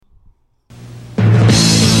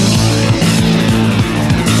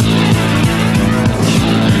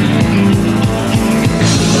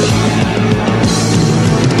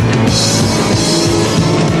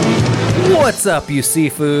What's up, you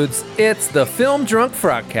seafoods? It's the Film Drunk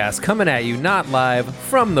Frogcast coming at you not live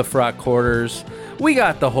from the Frog Quarters. We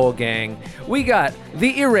got the whole gang. We got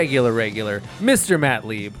the irregular regular, Mr. Matt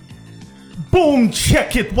Lieb. Boom,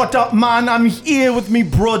 check it. What up, man? I'm here with me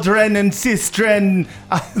brethren and sistren.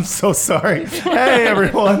 I'm so sorry. Hey,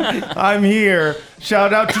 everyone. I'm here.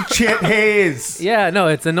 Shout out to Chet Hayes. Yeah, no,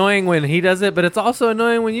 it's annoying when he does it, but it's also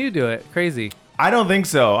annoying when you do it. Crazy. I don't think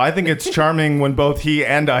so. I think it's charming when both he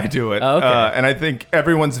and I do it. Oh, okay. And I think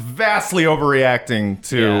everyone's vastly overreacting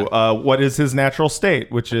to what is his natural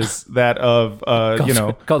state, which is that of,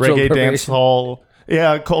 cultural reggae dance appropriation. hall.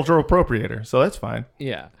 Yeah, cultural appropriator. So that's fine.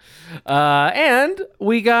 Yeah. And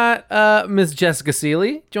we got Miss Jessica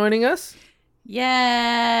Seeley joining us.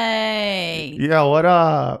 Yay! Yeah, what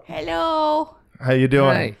up? Hello. How you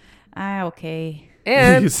doing? Hi. Okay.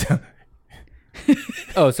 And You sound-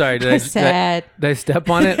 oh, sorry. Did Sad. did I step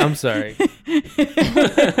on it? I'm sorry.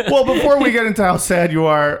 Well, before we get into how sad you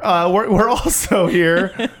are, we're also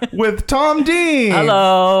here with Tom Dean.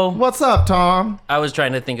 Hello. What's up, Tom? I was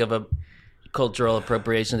trying to think of a cultural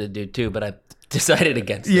appropriation to do too, but I decided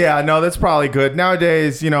against it. Yeah, no, that's probably good.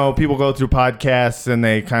 Nowadays, people go through podcasts and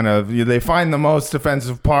they kind of they find the most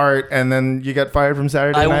offensive part, and then you get fired from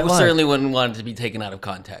Saturday Night I Live. certainly wouldn't want it to be taken out of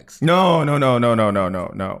context. No.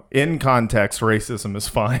 In context, racism is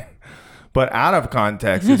fine, but out of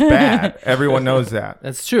context is bad. Everyone knows that.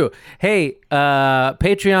 That's true. Hey,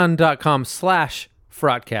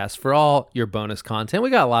 patreon.com/Frotcast for all your bonus content. We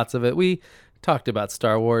got lots of it. We talked about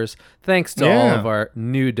Star Wars. Thanks to all of our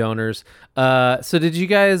new donors. So did you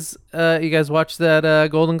guys watch that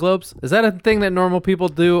Golden Globes? Is that a thing that normal people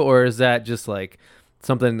do, or is that just like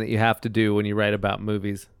something that you have to do when you write about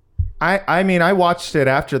movies? I mean, I watched it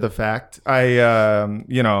after the fact. I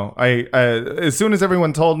as soon as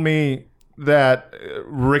everyone told me that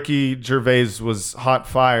Ricky Gervais was hot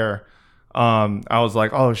fire, I was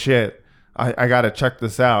like, oh shit. I gotta check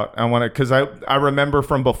this out. I want to, because I remember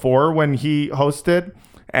from before when he hosted,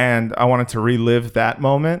 and I wanted to relive that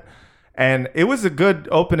moment. And it was a good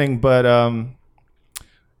opening, but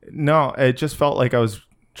no, it just felt like I was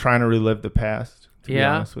trying to relive the past. To be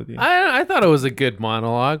honest with you, I thought it was a good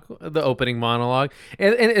monologue, the opening monologue,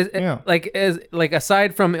 and like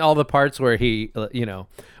aside from all the parts where he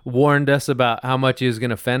warned us about how much he was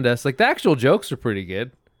gonna offend us, like the actual jokes are pretty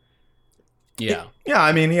good. Yeah. Yeah,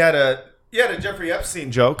 I mean, he had a Jeffrey Epstein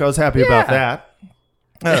joke. I was happy about that.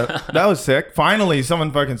 That was sick. Finally, someone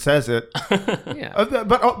fucking says it. Yeah.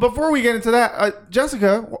 But before we get into that,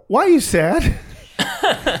 Jessica, why are you sad?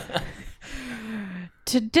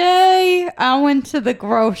 Today, I went to the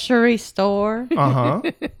grocery store Uh-huh.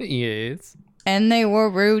 Yes. and they were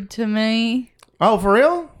rude to me. Oh, for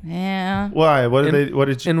real? Yeah. Why? What did In- What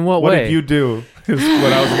did you? in what What way? did you do? Is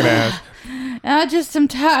what I was gonna ask. I just am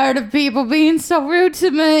tired of people being so rude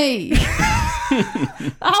to me.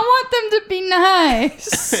 I want them to be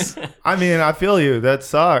nice. I mean, I feel you. That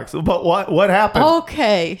sucks. But what happened?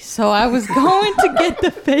 Okay, so I was going to get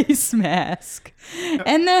the face mask,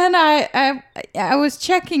 and then I was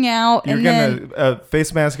checking out, You're and getting then a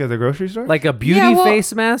face mask at the grocery store? Like a beauty Yeah, well-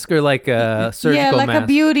 face mask or like a surgical yeah, like mask? a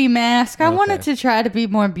beauty mask. I wanted Okay. to try to be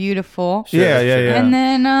more beautiful. yeah. And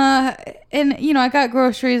then, I got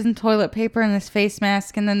groceries and toilet paper and this face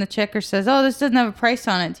mask. And then the checker says, "Oh, this doesn't have a price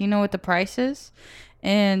on it. Do you know what the price is?"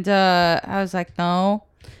 And I was like, "No."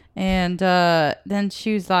 And then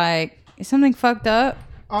she was like, "Is something fucked up?"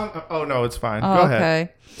 Oh no, it's fine. Oh, Go ahead. okay.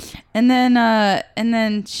 And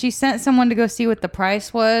then she sent someone to go see what the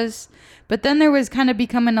price was. But then there was kind of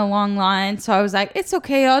becoming a long line. So I was like, "It's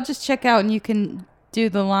okay. I'll just check out and you can do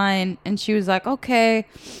the line." And she was like, "Okay."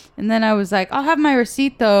 And then I was like, "I'll have my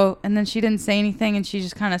receipt though." And then she didn't say anything and she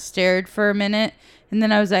just kind of stared for a minute. And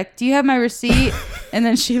then I was like, "Do you have my receipt?" And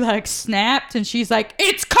then she like snapped and she's like,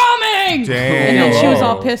 "It's coming!" Damn. And then she was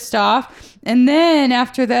all pissed off. And then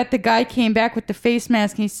after that, the guy came back with the face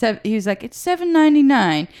mask and he was like, "It's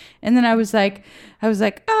 $7.99." And then I was like,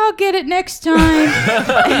 "I'll get it next time."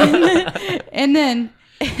 and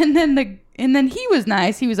then he was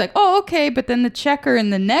nice. He was like, "Oh, okay." But then the checker in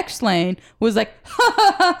the next lane was like,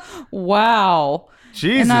 "Wow."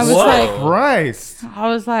 Jesus And I was like- Christ. I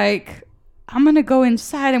was like, "I'm going to go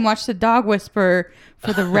inside and watch the dog whisper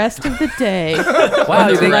for the rest of the day."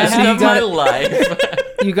 Wow, The rest so you of my got life.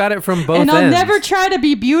 you got it from both And I'll ends. never try to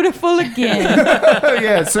be beautiful again.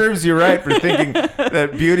 Yeah, it serves you right for thinking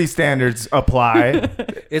that beauty standards apply.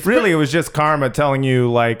 It's Really, it was just karma telling you,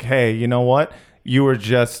 like, hey, you know what? You were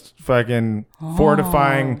just fucking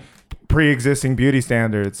fortifying pre-existing beauty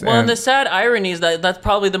standards. Well, and the sad irony is that that's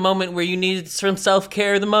probably the moment where you need some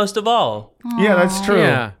self-care the most of all. yeah, that's true.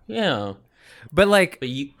 Yeah. Yeah. But like But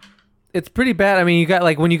you... it's pretty bad. I mean, you got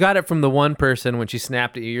like when you got it from the one person when she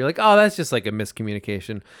snapped at you, you're like, oh, that's just like a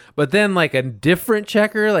miscommunication. But then like a different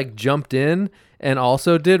checker like jumped in and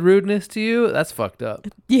also did rudeness to you. That's fucked up.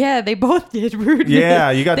 Yeah, they both did rudeness. Yeah,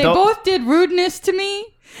 you got They both did rudeness to me.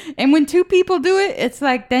 And when two people do it, it's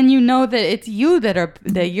like then you know that it's you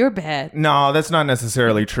that you're bad. No, that's not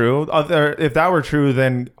necessarily true. If that were true,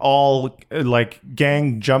 then all like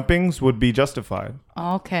gang jumpings would be justified.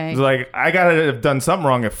 Okay. It's like I gotta have done something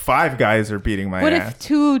wrong if 5 guys are beating my What ass. if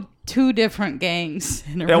two different gangs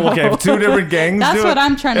in a Yeah, row? okay, if 2 different gangs That's do what it,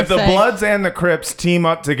 I'm trying to if the say. Bloods and the Crips team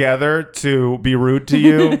up together to be rude to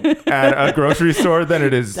you at a grocery store, then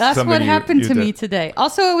it is That's something what happened you to did. me today.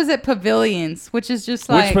 Also, it was at Pavilions, which is just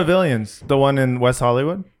like Which pavilions? The one in West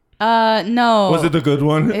Hollywood? no. Was it the good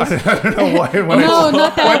one? I don't know why. No,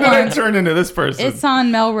 not that When did I one. turn into this person? It's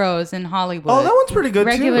on Melrose in Hollywood. Oh, that one's pretty good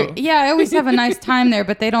too. Yeah, I always have a nice time there,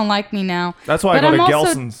 but they don't like me now. That's why But I go to I'm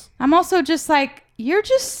also- Gelson's. I'm also just like, you're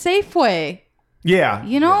just Safeway, Yeah.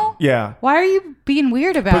 you know? Yeah. Why are you being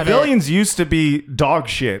weird about Pavilions used to be dog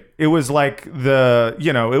shit. It was like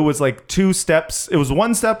it was like 2 steps. It was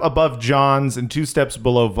 1 step above John's and 2 steps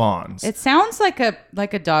below Vaughn's. it? It sounds like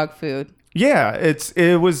a dog food. Yeah,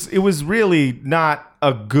 it was really not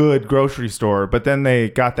a good grocery store, but then they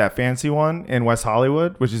got that fancy one in West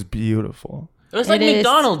Hollywood, which is beautiful. It's like It is.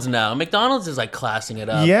 McDonald's now. McDonald's is like classing it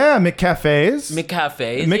up. Yeah, McCafes.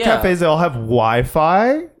 McCafes. McCafes, they all have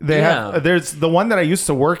Wi-Fi. They Yeah. have. There's the one that I used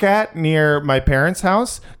to work at near my parents'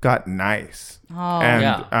 house. Got nice, and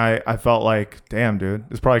Yeah. I felt like, damn, dude,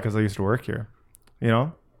 it's probably because I used to work here. You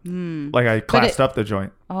know, like I classed up the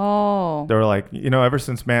joint. Oh. They were like, ever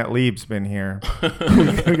since Matt Lieb's been here,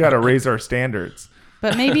 we got to raise our standards.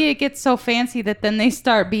 But maybe it gets so fancy that then they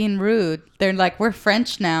start being rude. They're like, we're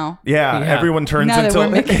French now. Yeah, Yeah. everyone turns Now that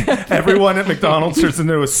we're into everyone at McDonald's turns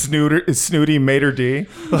into a snooty maitre d.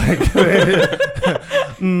 Like,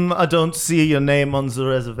 I don't see your name on the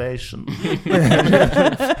reservation.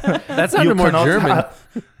 That sounded more cannot German.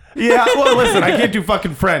 Yeah, well, listen, I can't do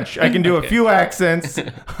fucking French. I can do a few accents.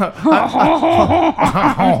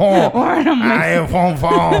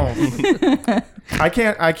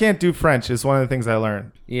 I can't do French. It's one of the things I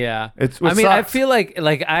learned. Yeah. It I mean, I sucks. feel like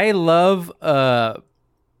I love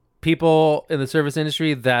people in the service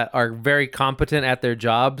industry that are very competent at their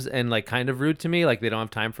jobs and like kind of rude to me, like they don't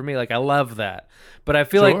have time for me. Like I love that. But I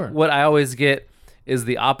feel Sure. like what I always get is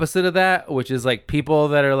the opposite of that, which is like people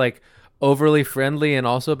that are like overly friendly and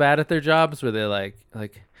also bad at their jobs where they're like,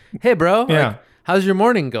 "Hey bro, Yeah. like, how's your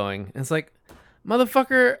morning going?" And it's like,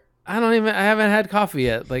 "Motherfucker, I haven't had coffee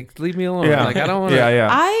yet. Like leave me alone." Yeah, Like I don't want to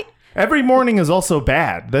yeah. Every morning is also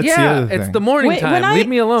bad. That's the Yeah, other thing. it's the morning Wait, time. Leave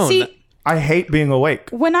me alone. See, I hate being awake.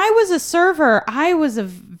 when I was a server, I was a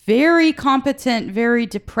very competent, very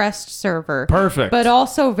depressed server. Perfect. But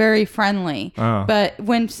also very friendly. Oh. But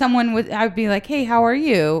when someone would, I'd be like, "Hey, how are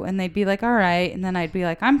you?" And they'd be like, "All right." And then I'd be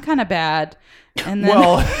like, "I'm kind of bad." And then,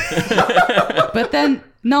 Well, but then,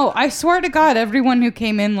 no, I swear to God, everyone who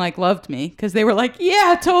came in like loved me because they were like,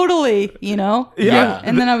 "Yeah, totally," you know? Yeah.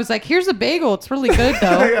 And then I was like, "Here's a bagel. It's really good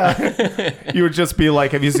though." you would just be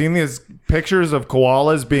like, "Have you seen these pictures of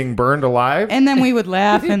koalas being burned alive?" And then we would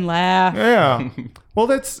laugh and laugh. Yeah. Well,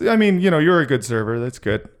 you're a good server. That's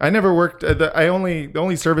good. I never worked. The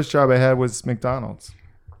only service job I had was McDonald's.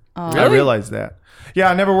 I Really? realized that. Yeah,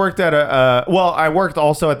 I never worked at I worked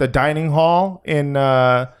also at the dining hall in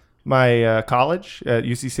my college at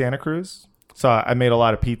UC Santa Cruz. So I made a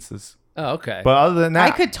lot of pizzas. Oh, okay. But other than that,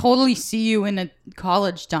 I could totally see you in a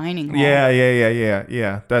college dining hall.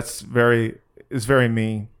 Yeah. It's very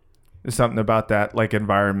me. There's something about that like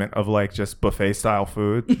environment of like just buffet style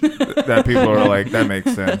food that people are like, that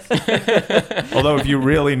makes sense. Although if you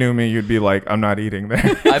really knew me, you'd be like, I'm not eating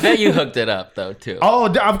there. I bet you hooked it up though too.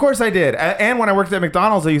 Oh, of course I did. And when I worked at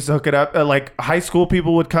McDonald's, I used to hook it up. Like high school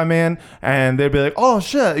people would come in and they'd be like, "Oh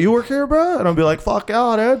shit, you work here, bro?" And I'd be like, "Fuck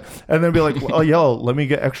yeah, dude." And they'd be like, "Oh, yo, let me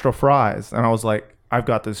get extra fries." And I was like, "I've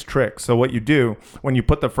got this trick." So what you do when you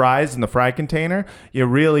put the fries in the fry container, you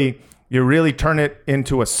really turn it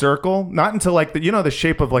into a circle, not into like the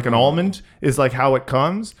shape of like an almond is like how it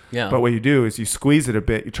comes. Yeah. But what you do is you squeeze it a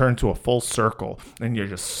bit, you turn it to a full circle, and you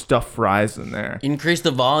just stuff fries in there. Increase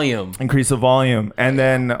the volume. Increase the volume, and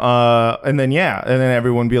then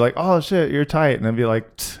everyone be like, "Oh shit, you're tight," and I'd be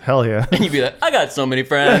like, "Hell yeah." And you'd be like, I got so many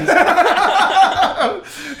friends.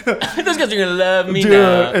 Those guys are gonna love me Dude,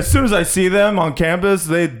 now. as soon as I see them on campus,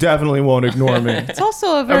 they definitely won't ignore me. It's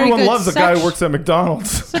also a very Everyone good loves the guy who works at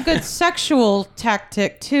McDonald's. It's a good sexual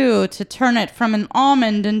tactic too, to turn it from an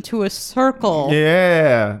almond into a circle.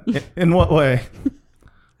 Yeah. In what way?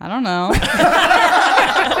 I don't know.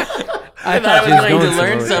 I thought I was going to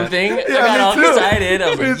learn somewhere. something. I Yeah, got me all too. excited. I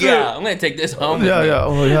was Me like, too. yeah, I'm going to take this home. Yeah, with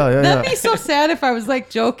me. yeah. Oh, yeah. That'd be so sad if I was like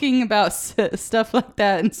joking about stuff like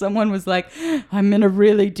that and someone was like, I'm going to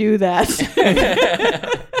really do that.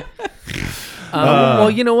 Well,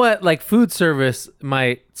 you know what? Like food service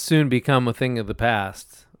might soon become a thing of the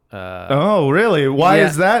past. Oh, really? Why Yeah.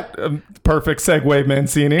 is that perfect segue,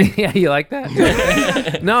 Mancini? Yeah, you like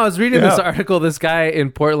that? No, I was reading this Yeah. article. This guy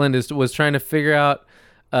in Portland was trying to figure out,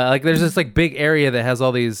 like, there's this like big area that has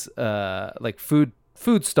all these like food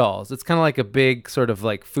stalls. It's kind of like a big sort of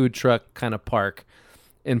like food truck kind of park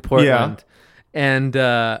in Portland, and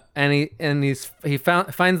he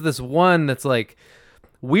finds this one that's like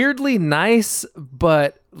weirdly nice,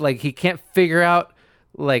 but like he can't figure out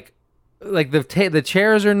like the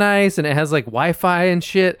chairs are nice and it has like Wi-Fi and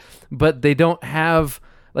shit, but they don't have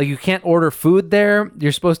like you can't order food there.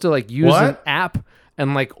 You're supposed to like use an What? app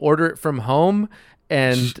and like order it from home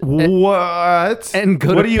and What? and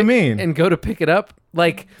go. What to do you pick- mean? And go to pick it up.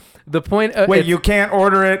 Like the point. Wait, it's- you can't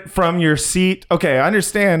order it from your seat? Okay, I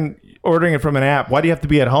understand ordering it from an app. Why do you have to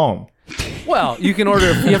be at home? Well, you can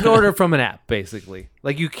order. You have to order from an app, basically.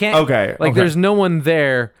 Like you can't. Okay, Like okay. there's no one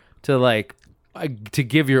there to like to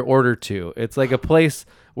give your order to. It's like a place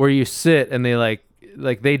where you sit and they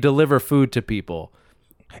they deliver food to people.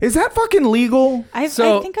 Is that fucking legal? I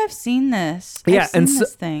So- think I've seen this. Yeah, I've seen and so,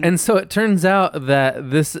 this thing. and so it turns out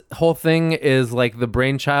that this whole thing is like the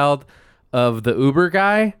brainchild of the Uber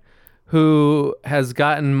guy who has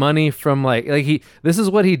gotten money from this is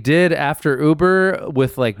what he did after Uber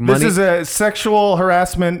with like money. This is a sexual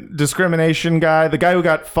harassment discrimination guy, the guy who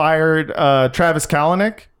got fired, Travis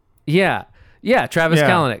Kalanick. Yeah, Travis Yeah.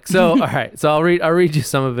 Kalanick. So all right, so I'll read you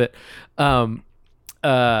some of it.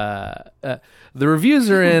 The reviews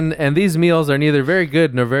are in, and these meals are neither very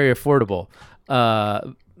good nor very affordable. Blah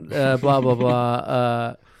blah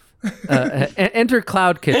blah. Enter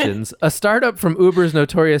Cloud Kitchens, a startup from Uber's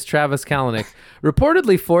notorious Travis Kalanick,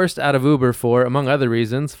 reportedly forced out of Uber for, among other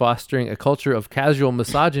reasons, fostering a culture of casual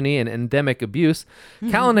misogyny and endemic abuse.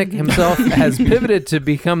 Kalanick himself has pivoted to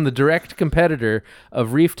become the direct competitor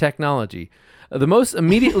of Reef Technology. The most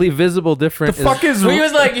immediately visible difference Fuck is So he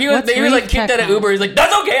was like What's kicked out of technology? Uber. He's like,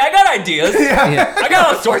 that's okay. I got ideas. I got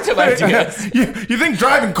all sorts of ideas. You think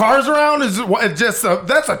driving cars around is just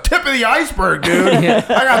that's a tip of the iceberg, dude?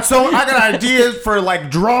 I got ideas for like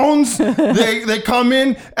drones. They come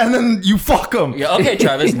in and then you fuck them. Yeah, okay,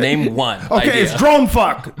 Travis, name one. Okay, idea. it's drone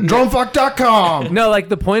fuck. Dronefuck.com. No, like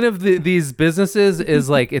the point of these businesses is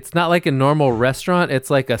like it's not like a normal restaurant. It's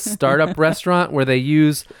like a startup restaurant where they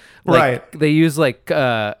use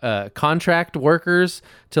contract workers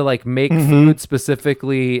to like make food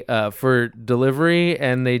specifically for delivery,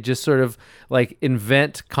 and they just sort of like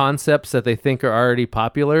invent concepts that they think are already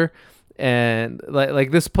popular. And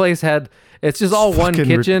like this place it's just all one Fucking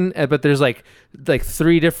kitchen, but there's like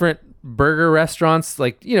 3 different burger restaurants.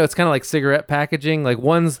 Like, you know, it's kind of like cigarette packaging. Like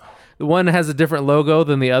one has a different logo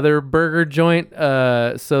than the other burger joint,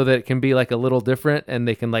 so that it can be like a little different, and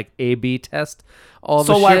they can like A/B test all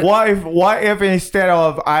the So like, shit. what if instead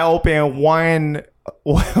of I open one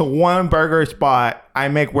burger spot, I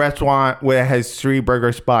make restaurant where it has 3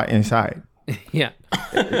 burger spot inside? Yeah,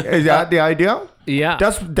 Is that the idea? yeah.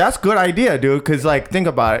 That's good idea, dude. Cause like think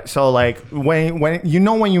about it. So like when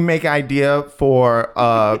you make idea for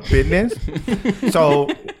business. So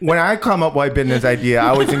when I come up with a business idea, I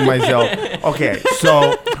always think to myself, okay,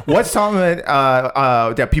 so what's something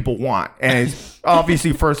that people want? And it's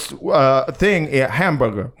obviously first thing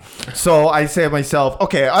hamburger. So I say to myself,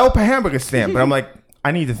 okay, I open hamburger stand, but I'm like,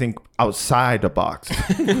 I need to think outside the box.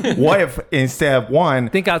 What if instead of one,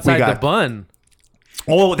 Think we outside the got- bun.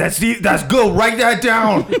 Oh, that's good. Write that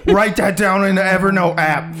down. Write that down in the Evernote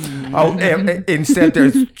app. Oh, instead,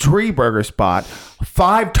 there's 3 burger spot,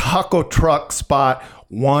 5 taco truck spot,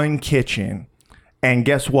 1 kitchen, and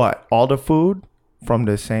guess what? All the food from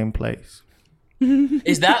the same place.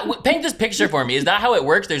 Is that paint this picture for me? Is that how it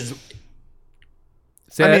works? There's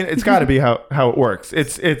Say I that- mean, it's got to be how it works.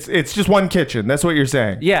 It's just 1 kitchen. That's what you're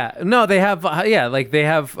saying. Yeah, no, they have like they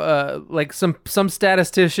have like some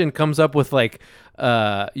statistician comes up with like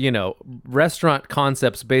restaurant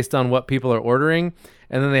concepts based on what people are ordering,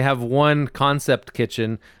 and then they have one concept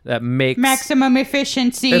kitchen that makes Maximum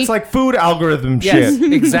efficiency. It's like food algorithm yes,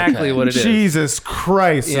 shit. exactly what it is. Jesus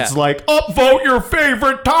Christ. Yeah. It's like, upvote your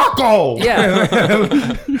favorite taco.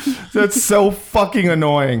 Yeah. That's so fucking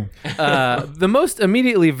annoying. The most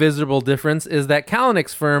immediately visible difference is that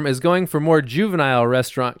Kalanick's firm is going for more juvenile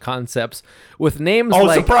restaurant concepts with names Oh,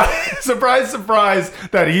 like surprise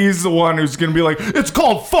that he's the one who's going to be like, it's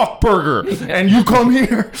called Fuck Burger. And you come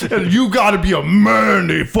here and you got to be a man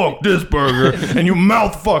Randy, fuck this burger, and you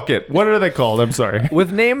mouth fuck it. What are they called? I'm sorry.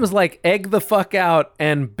 With names like Egg the Fuck Out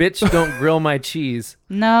and Bitch Don't Grill My Cheese.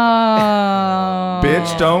 No.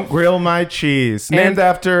 Bitch, don't grill my cheese. Named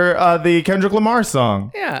after the Kendrick Lamar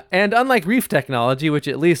song. Yeah, and unlike Reef Technology, which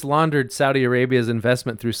at least laundered Saudi Arabia's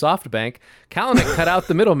investment through SoftBank, Kalanick cut out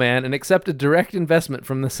the middleman and accepted direct investment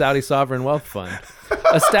from the Saudi Sovereign Wealth Fund,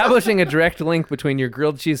 establishing a direct link between your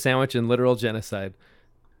grilled cheese sandwich and literal genocide.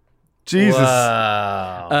 Jesus.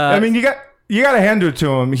 Wow. I mean, you got to hand it to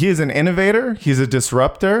him. He's an innovator. He's a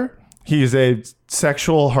disruptor. He's a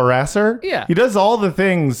sexual harasser. Yeah. He does all the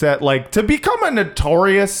things that, like, to become a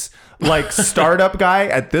notorious, like, startup guy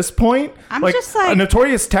at this point. I'm just like- a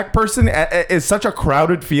notorious tech person is such a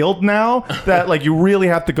crowded field now that, like, you really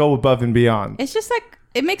have to go above and beyond. It's just like,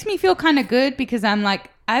 it makes me feel kind of good because I'm like,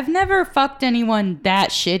 I've never fucked anyone that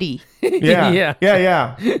shitty. Yeah.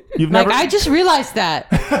 You've Like, never. I just realized that.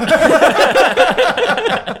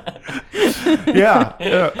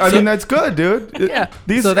 Yeah. I mean, that's good, dude. Yeah.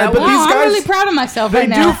 These, So that but was- these Wow, guys, I'm really proud of myself they right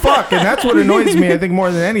do now. fuck, and that's what annoys me, I think, more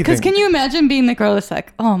than anything. Because can you imagine being the girl that's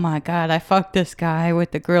like, oh my God, I fucked this guy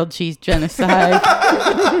with the grilled cheese genocide.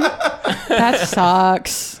 That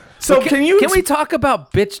sucks. So can you? Can we talk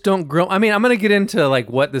about bitch don't grill? I mean, I'm gonna get into like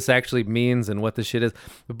what this actually means and what the shit is,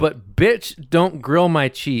 but bitch don't grill my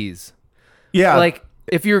cheese. Yeah. Like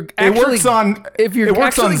if you're It actually, works on. if you're It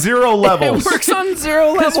works on actually- 0 levels. It works on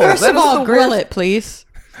 0 levels. First That of is all, the grill worst. it, please.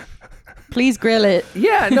 Please grill it.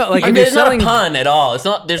 Yeah, no, like I if mean, you're it's not a selling, pun at all. It's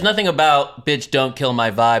not. There's nothing about "bitch don't kill my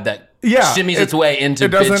vibe" that shimmies its way into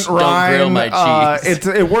it doesn't "bitch don't grill rhyme. my cheese."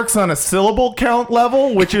 It works on a syllable count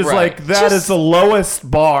level, which is Right. like that is the lowest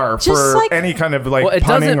bar just for like- any kind of like well, it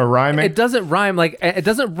punning doesn't or rhyming. It doesn't rhyme. Like it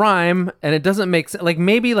doesn't rhyme, and it doesn't make sense. Like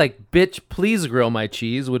maybe like bitch, please grill my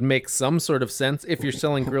cheese would make some sort of sense if you're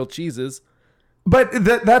selling grilled cheeses. But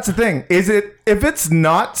that's the thing. Is it if it's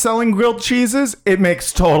not selling grilled cheeses, it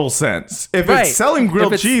makes total sense. If Right. it's selling If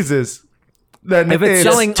grilled it's- cheeses, then If it's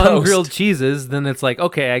selling toast. ungrilled cheeses, then it's like,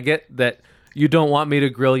 okay, I get that you don't want me to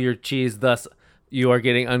grill your cheese, thus you are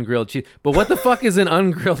getting ungrilled cheese. But what the fuck is an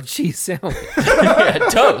ungrilled cheese sandwich? Yeah,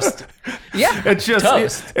 toast. Yeah. It's just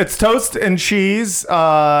Toast. it's toast and cheese,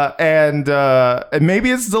 and maybe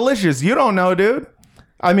it's delicious. You don't know, dude.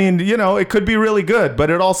 I mean, you know, it could be really good,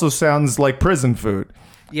 but it also sounds like prison food,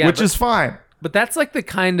 Yeah, which but- is fine. But that's like the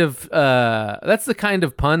kind of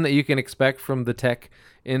pun that you can expect from the tech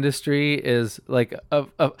industry is like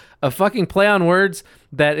a fucking play on words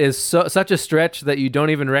that is such a stretch that you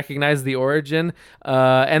don't even recognize the origin,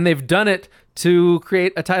 and they've done it to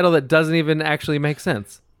create a title that doesn't even actually make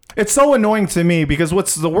sense. It's so annoying to me because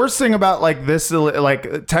what's the worst thing about like this,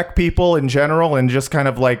 like tech people in general and just kind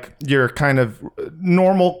of like your kind of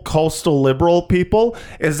normal coastal liberal people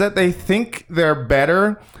is that they think they're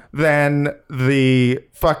better than the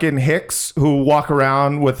fucking hicks who walk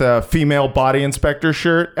around with a female body inspector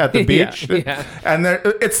shirt at the Yeah, beach. yeah. And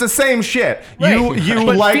it's the same shit. You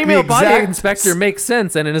But like female the body exact inspector makes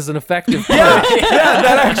sense and it is an effective pun. yeah,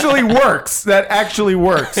 that actually works. That actually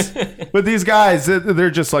works. But these guys,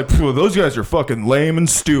 they're just like, "Phew, those guys are fucking lame and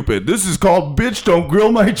stupid. This is called bitch don't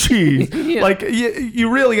grill my cheese. Yeah. Like you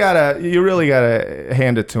really gotta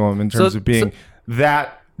hand it to them in terms of being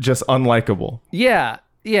that just unlikable.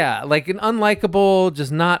 Yeah, like an unlikable,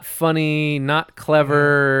 just not funny, not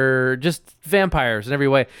clever, just vampires in every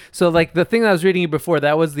way. So like the thing that I was reading you before,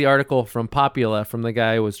 that was the article from Popula from the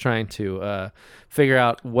guy who was trying to figure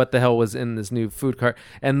out what the hell was in this new food cart.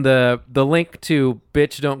 And the link to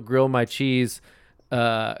bitch don't grill my cheese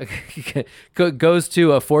goes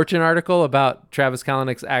to a Fortune article about Travis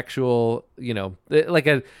Kalanick's actual, you know, like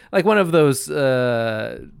one of those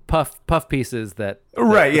puff pieces that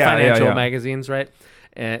Right, the yeah, financial yeah. magazines, right?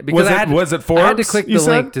 And because Was it I had to Forbes, click you the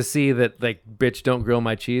link said? to see that like bitch don't grill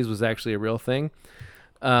my cheese was actually a real thing.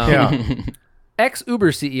 Yeah. Ex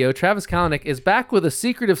Uber CEO Travis Kalanick is back with a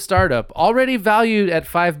secretive startup already valued at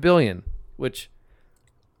 $5 billion. Which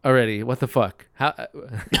already, what the fuck? How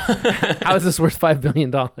is this worth $5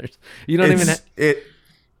 billion? You don't even.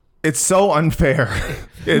 It's so unfair.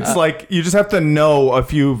 It's like you just have to know a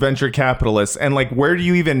few venture capitalists, and like, where do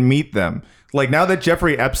you even meet them? Like now that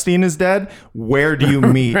Jeffrey Epstein is dead, where do you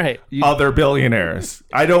meet Right. other billionaires?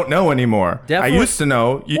 I don't know anymore. Definitely- I used to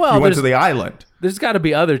know. You Well, went to there's- the island. There's got to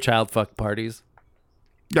be other child fuck parties.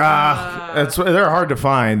 They're hard to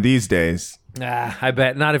find these days. I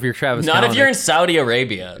bet not if you're Travis. Not if Kalanick. you're in Saudi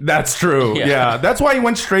Arabia. That's true. Yeah. Yeah. That's why he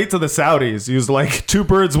went straight to the Saudis. He was like, 2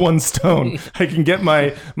 birds, 1 stone. I can get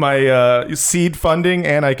my seed funding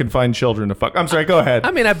and I can find children to fuck. I'm sorry. Go ahead.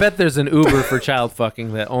 I mean, I bet there's an Uber for child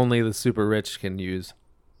fucking that only the super rich can use.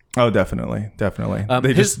 Oh, definitely. They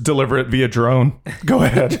his- just deliver it via drone. Go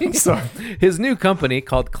ahead. Sorry. His new company,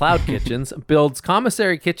 called Cloud Kitchens, builds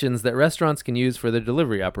commissary kitchens that restaurants can use for their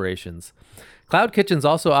delivery operations. Cloud Kitchens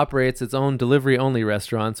also operates its own delivery-only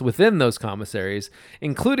restaurants within those commissaries,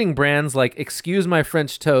 including brands like Excuse My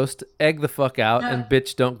French Toast, Egg the Fuck Out, and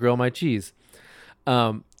Bitch Don't Grill My Cheese.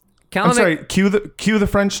 I'm sorry. Cue the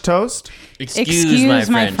French toast. Excuse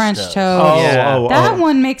my French toast. That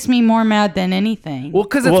one makes me more mad than anything. Well,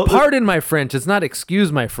 because it's pardon my French. It's not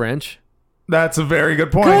excuse my French. That's a very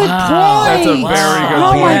good point. Good point. That's a very good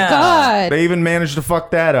Oh point. my god. They even managed to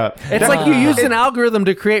fuck that up. It's like you used an algorithm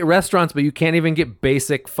to create restaurants, but you can't even get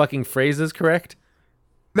basic fucking phrases correct.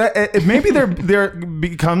 Maybe there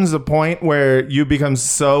becomes a point where you become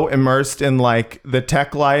so immersed in like the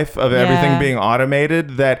tech life of everything being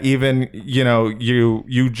automated that even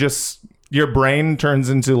you just your brain turns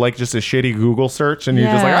into like just a shitty Google search and you're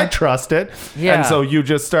just like, I trust it. Yeah. And so you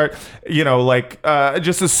just start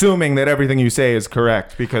just assuming that everything you say is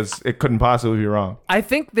correct because it couldn't possibly be wrong. I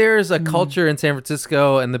think there's a culture in San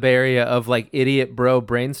Francisco and the Bay Area of like idiot bro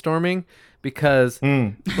brainstorming. Because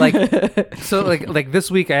like this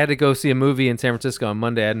week I had to go see a movie in San Francisco on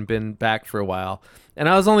Monday. I hadn't been back for a while. And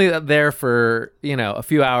I was only there for, a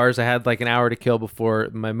few hours. I had like an hour to kill before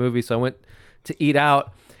my movie. So I went to eat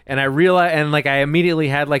out. And I realized, and like I immediately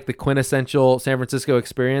had like the quintessential San Francisco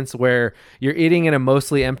experience where you're eating in a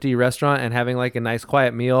mostly empty restaurant and having like a nice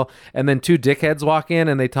quiet meal, and then two dickheads walk in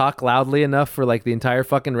and they talk loudly enough for like the entire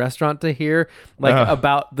fucking restaurant to hear like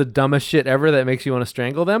about the dumbest shit ever that makes you want to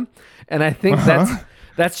strangle them. And I think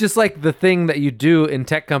that's just like the thing that you do in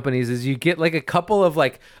tech companies is you get like a couple of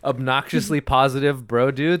like obnoxiously positive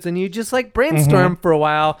bro dudes and you just like brainstorm for a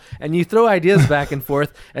while and you throw ideas back and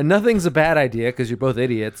forth and nothing's a bad idea because you're both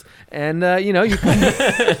idiots and you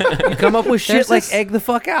come up with shit like egg the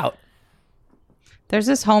fuck out. There's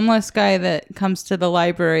this homeless guy that comes to the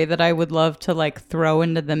library that I would love to like throw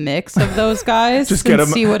into the mix of those guys Just and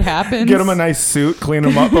see what happens. Get him a nice suit, clean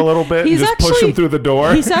him up a little bit, and just push him through the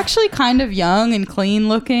door. He's actually kind of young and clean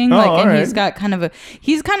looking, he's got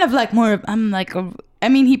he's kind of like more.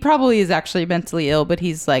 He probably is actually mentally ill, but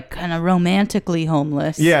he's like kind of romantically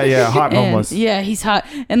homeless. Yeah, hot homeless. Yeah, he's hot.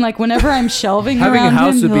 And like whenever I'm shelving having around a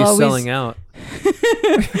house him, would be he'll selling out.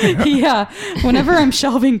 Yeah, whenever I'm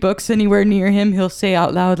shelving books anywhere near him, he'll say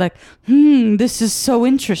out loud like, this is so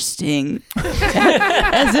interesting.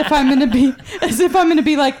 as if I'm gonna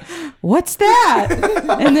be like, what's that?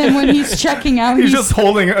 And then when he's checking out, he's just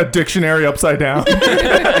holding a dictionary upside down.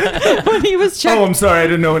 When he was checking, I'm sorry, I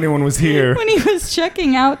didn't know anyone was here. When he was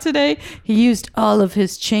checking out today, he used all of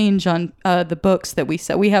his change on the books that we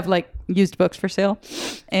sell. We have like used books for sale,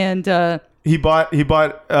 and He bought like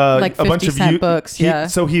a bunch of 50-cent books.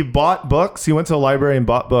 So he bought books. He went to a library and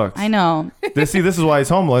bought books. I know. This is why he's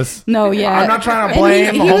homeless. No, yeah. I'm not trying to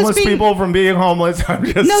blame homeless people from being homeless. I'm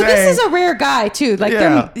just saying. No, this is a rare guy too.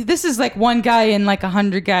 Like this is like one guy in like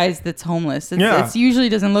 100 guys that's homeless. It's usually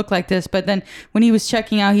doesn't look like this. But then when he was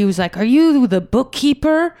checking out, he was like, "Are you the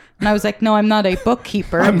bookkeeper?" And I was like, "No, I'm not a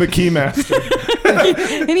bookkeeper. I'm the keymaster."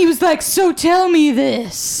 And he was like, "So tell me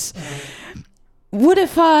this. What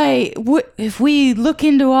if we look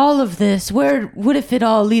into all of this? What if it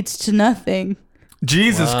all leads to nothing?"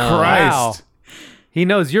 Jesus Christ. Wow. He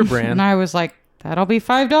knows your brand. And I was like, that'll be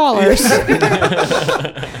 $5.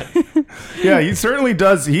 Yeah, he certainly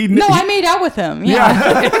does. I made out with him.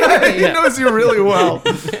 Yeah. He knows you really well.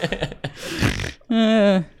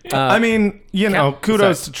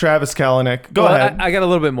 Kudos to Travis Kalanick. Go ahead. I got a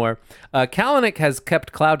little bit more. Kalanick has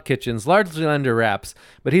kept Cloud Kitchens largely under wraps,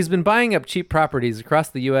 but he's been buying up cheap properties across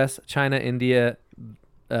the U.S., China, India,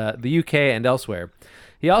 the U.K., and elsewhere.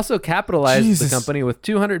 He also capitalized the company with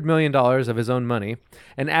 $200 million of his own money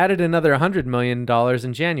and added another $100 million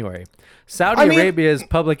in January. Saudi Arabia's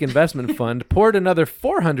public investment fund poured another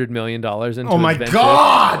 $400 million into his venture,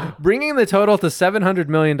 God! bringing the total to $700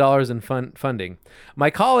 million in funding.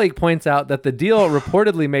 My colleague points out that the deal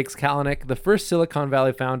reportedly makes Kalanick the first Silicon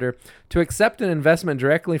Valley founder to accept an investment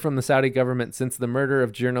directly from the Saudi government since the murder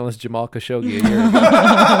of journalist Jamal Khashoggi a year ago.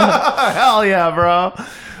 Hell yeah, bro.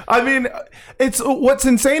 I mean, what's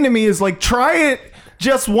insane to me is like, try it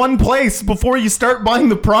just one place before you start buying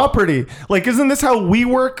the property. Like, isn't this how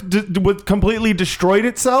WeWork completely destroyed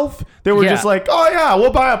itself? They were just like, oh yeah,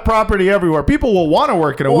 we'll buy a property everywhere. People will want to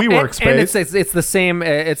work in a WeWork space. And it's the same.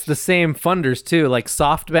 It's the same funders too. Like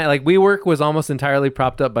SoftBank, like WeWork was almost entirely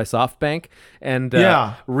propped up by SoftBank, and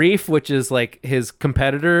Reef, which is like his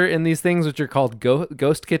competitor in these things, which are called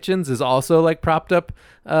Ghost Kitchens, is also like propped up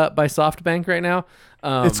by SoftBank right now.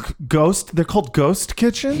 It's Ghost. They're called Ghost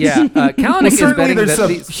Kitchens. Yeah, Kalanick is betting there's that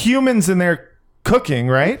some humans in there cooking,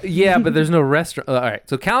 right? Yeah, but there's no restaurant. All right.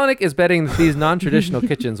 So Kalanick is betting that these non-traditional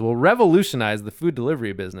kitchens will revolutionize the food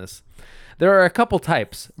delivery business. There are a couple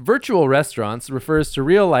types. Virtual restaurants refers to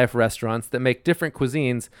real-life restaurants that make different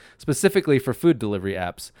cuisines specifically for food delivery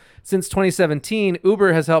apps. Since 2017,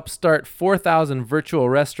 Uber has helped start 4,000 virtual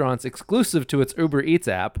restaurants exclusive to its Uber Eats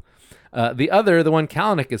app. The one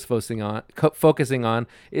Kalanick is focusing on,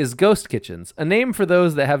 is ghost kitchens, a name for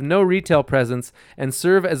those that have no retail presence and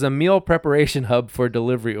serve as a meal preparation hub for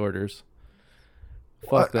delivery orders.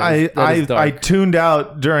 Fuck, that is dark. I tuned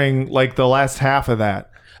out during like the last half of that.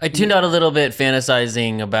 I tuned out a little bit,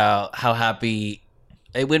 fantasizing about how happy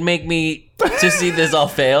it would make me to see this all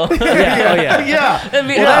fail. Yeah. That'd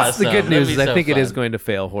be That's awesome. the good news. Is I so think it is fun. going to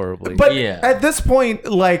fail horribly. But Yeah. at this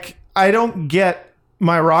point, like, I don't get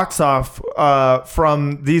my rocks off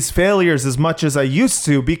from these failures as much as I used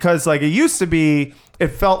to, because like it used to be, it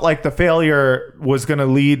felt like the failure was going to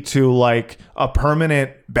lead to like a permanent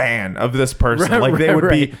ban of this person. Like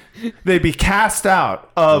they'd be cast out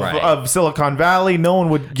of Silicon Valley. No one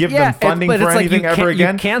would give them funding for anything ever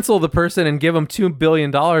again. You cancel the person and give them $2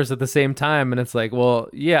 billion at the same time, and it's like, well,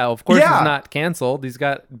 yeah, of course he's not canceled. He's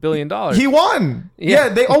got $1 billion. He won. Yeah,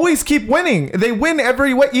 they always keep winning. They win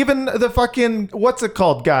every way. Even the fucking what's it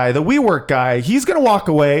called guy, the WeWork guy. He's gonna walk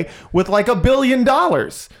away with like $1 billion,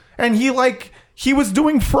 and he was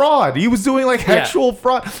doing fraud. He was doing like actual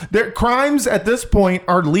fraud. Their crimes at this point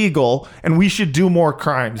are legal, and we should do more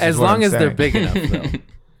crimes. As long as they're big enough, though.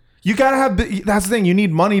 You gotta have. That's the thing. You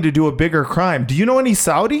need money to do a bigger crime. Do you know any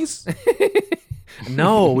Saudis?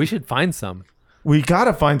 No, we should find some. We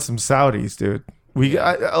gotta find some Saudis, dude.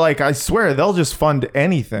 I swear they'll just fund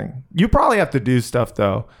anything. You probably have to do stuff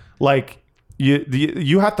though. Like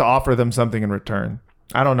you have to offer them something in return.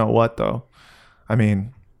 I don't know what though. I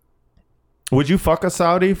mean. Would you fuck a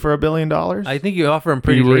Saudi for $1 billion? I think you offer them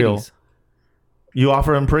pretty real. ladies. You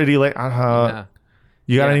offer them pretty late. Yeah.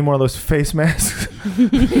 You got any more of those face masks? Do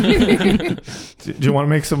you want to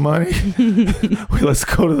make some money? Wait, let's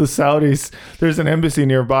go to the Saudis. There's an embassy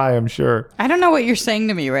nearby, I'm sure. I don't know what you're saying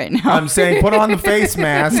to me right now. I'm saying put on the face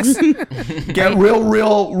masks, get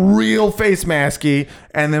real face masky,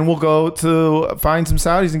 and then we'll go to find some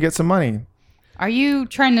Saudis and get some money. Are you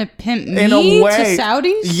trying to pimp me In a way, to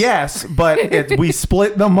Saudis? Yes, but we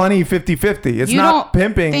split the money 50-50. It's You not don't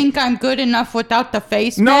pimping. think I'm good enough without the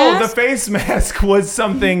face No, mask? the face mask was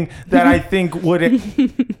something that I think would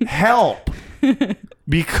help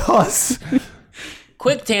because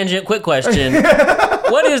Quick tangent, quick question.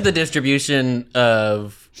 What is the distribution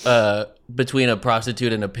of between a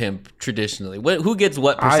prostitute and a pimp traditionally? Who gets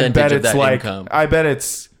what percentage of that income? I bet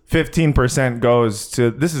it's 15% goes to,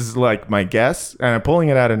 this is like my guess, and I'm pulling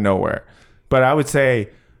it out of nowhere, but I would say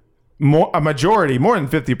a majority, more than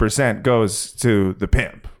 50% goes to the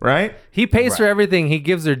pimp, right? He pays for everything. He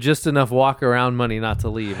gives her just enough walk around money not to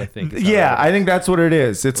leave, I think. Yeah, I think that's what it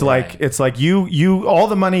is. It's like you all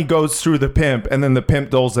the money goes through the pimp, and then the pimp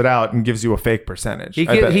doles it out and gives you a fake percentage. He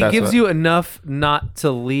gives you enough not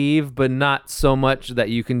to leave, but not so much that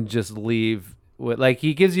you can just leave. Like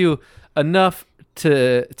he gives you enough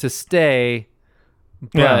to stay,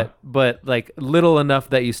 but like little enough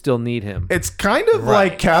that you still need him. It's kind of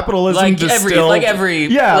like capitalism distilled. Like every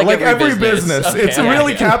business. Okay, it's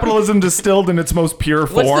really capitalism distilled in its most pure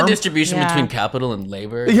form. What's the distribution between capital and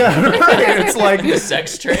labor? Yeah, right. It's like the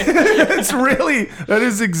sex trade. It's really, that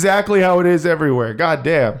is exactly how it is everywhere. God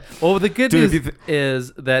damn. Well, the good news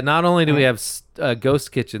is that not only do we have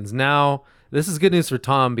ghost kitchens now, this is good news for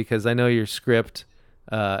Tom because I know your script.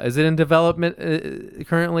 Is it in development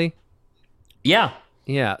currently? Yeah.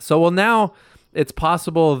 Yeah. So, now it's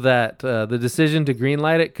possible that the decision to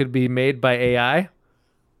greenlight it could be made by AI.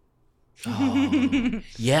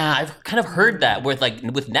 Yeah, I've kind of heard that with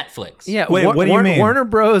Netflix. Yeah. Wait, what do you mean? Warner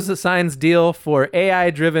Bros. Signs deal for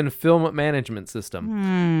AI-driven film management system.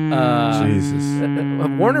 Jesus.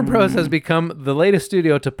 Warner Bros. Has become the latest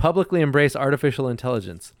studio to publicly embrace artificial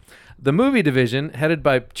intelligence. The movie division, headed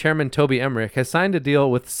by Chairman Toby Emmerich, has signed a deal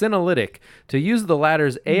with Synalytic to use the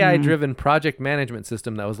latter's AI-driven project management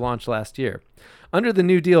system that was launched last year. Under the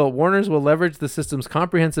new deal, Warner's will leverage the system's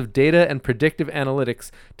comprehensive data and predictive analytics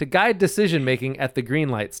to guide decision-making at the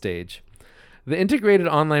greenlight stage. The integrated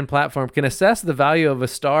online platform can assess the value of a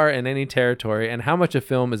star in any territory and how much a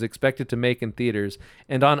film is expected to make in theaters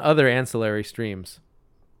and on other ancillary streams.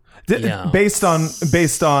 Based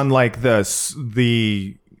on like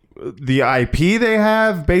the IP they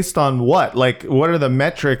have, based on what? Like, what are the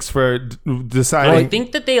metrics for deciding? Well, I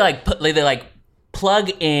think that they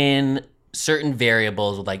plug in certain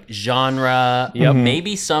variables with like genre,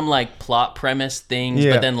 maybe some like plot premise things,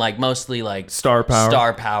 but then like mostly like star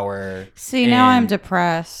power. See, now I'm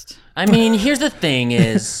depressed. I mean, here's the thing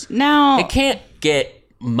is now it can't get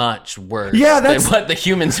much worse that's than what the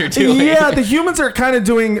humans are doing. Yeah, the humans are kind of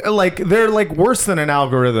doing like they're like worse than an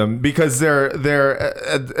algorithm because they're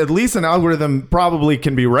at least an algorithm probably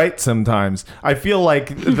can be right sometimes. I feel like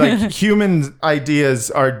human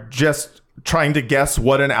ideas are just trying to guess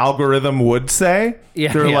what an algorithm would say.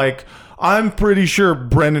 They're like, I'm pretty sure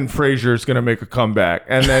Brendan Fraser is going to make a comeback,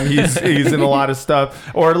 and then he's in a lot of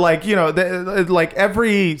stuff. Or like, you know, like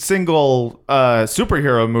every single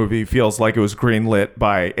superhero movie feels like it was greenlit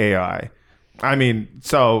by AI. I mean,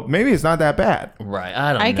 so maybe it's not that bad, right?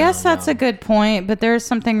 I guess that's a good point, but there's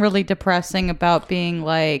something really depressing about being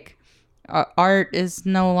like art is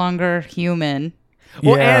no longer human.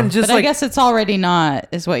 Well, and just but I guess it's already not,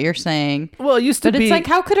 is what you're saying. Well, it used to be. But it's like,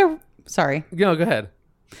 how could sorry. No, go ahead.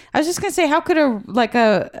 I was just gonna say, how could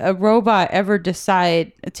a robot ever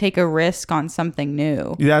decide to take a risk on something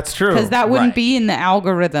new? That's true. Because that wouldn't be in the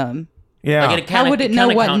algorithm. Yeah. Like how would it know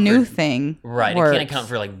what new thing? Right. Works? It can't account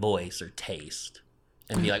for like voice or taste,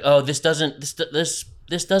 and be like, oh, this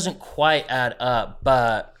doesn't quite add up.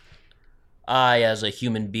 But I, as a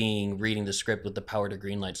human being reading the script with the power to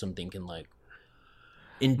greenlight something, can like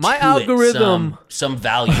intuit my algorithm some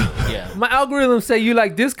value. Yeah. My algorithm say you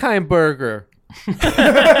like this kind of burger.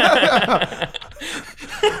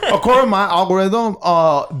 According to my algorithm,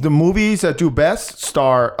 the movies that do best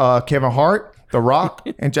star Kevin Hart, The Rock,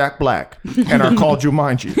 and Jack Black, and are called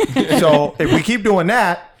Jumanji. So if we keep doing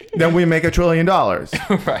that, then we make $1 trillion.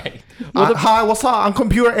 Right. Hi, what's up? I'm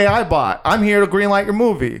Computer AI Bot. I'm here to greenlight your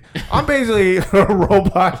movie. I'm basically a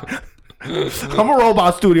robot. I'm a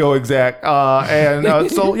robot studio exec.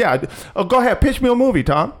 So yeah, go ahead. Pitch me a movie,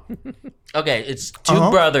 Tom. Okay, it's two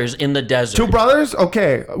brothers in the desert. Two brothers?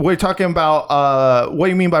 Okay, we're talking about what do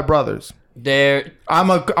you mean by brothers? I'm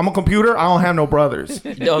a computer. I don't have no brothers.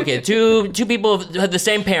 Okay, two people have the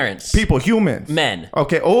same parents. People, humans, men.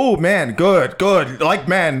 Okay. Oh man, good. Like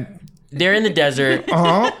men. They're in the desert.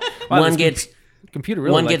 One gets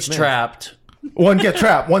trapped. One gets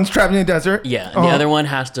trapped. One's trapped in the desert. Yeah, and the other one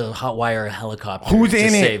has to hotwire a helicopter. Who's to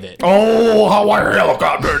in save it? Oh, hotwire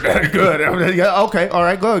helicopter. That's good. Okay. All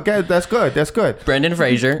right. Good. That's good. Brendan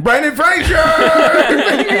Fraser.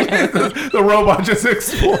 The robot just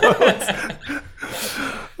explodes.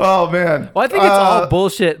 Oh man. Well, I think it's all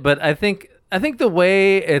bullshit, but I think the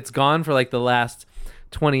way it's gone for like the last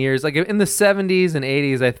 20 years, like in the 70s and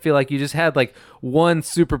 80s, I feel like you just had like one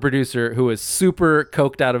super producer who was super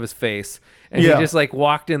coked out of his face, and he just like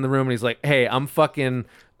walked in the room and he's like, hey, I'm fucking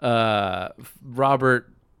Robert,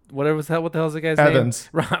 whatever was that, what the hell is the guy's Evans.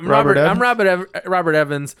 name? I'm Robert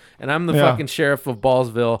Evans, and I'm the fucking sheriff of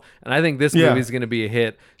Ballsville, and I think this movie's going to be a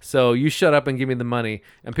hit, so you shut up and give me the money.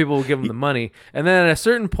 And people will give him the money, and then at a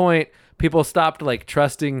certain point people stopped like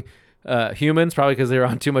trusting humans, probably because they were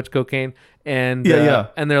on too much cocaine, and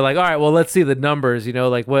and they're like, all right, well, let's see the numbers, you know,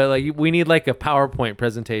 like what, like we need like a PowerPoint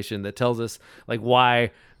presentation that tells us like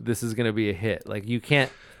why this is going to be a hit. Like you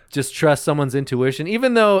can't just trust someone's intuition,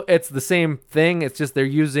 even though it's the same thing. It's just they're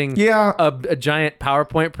using a giant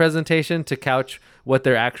PowerPoint presentation to couch what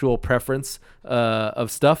their actual preference of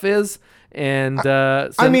stuff is. And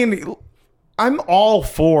I mean, I'm all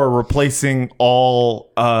for replacing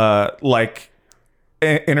all like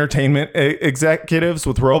entertainment executives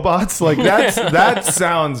with robots. Like that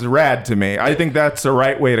sounds rad to me. I think that's the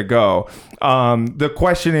right way to go. The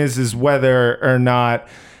question is whether or not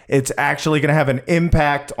it's actually going to have an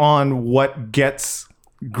impact on what gets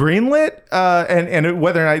greenlit, and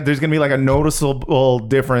whether or not there's going to be like a noticeable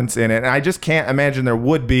difference in it. And I just can't imagine there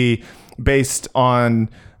would be, based on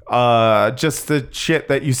just the shit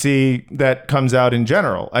that you see that comes out in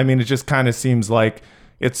general. I mean, it just kind of seems like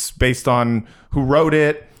it's based on who wrote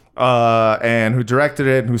it, and who directed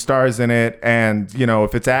it, and who stars in it, and you know,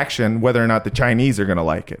 if it's action, whether or not the Chinese are going to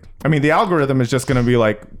like it. I mean, the algorithm is just going to be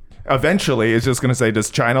like, eventually it's just going to say,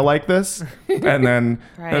 does China like this? And then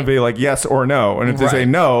it'll be like yes or no, and if they say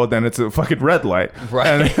no, then it's a fucking red light.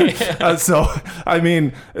 And, so I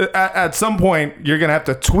mean, at some point you're going to have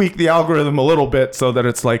to tweak the algorithm a little bit so that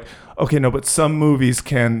it's like, okay, no, but some movies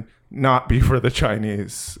can not be for the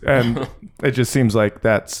Chinese, and it just seems like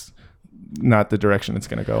that's not the direction it's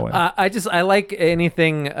going to go in. I like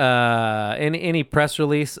anything, any press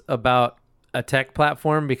release about a tech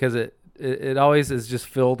platform, because it always is just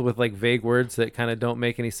filled with like vague words that kind of don't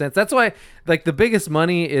make any sense. That's why like the biggest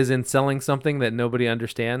money is in selling something that nobody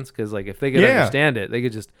understands, because like if they could understand it, they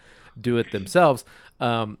could just do it themselves.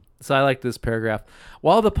 So I like this paragraph.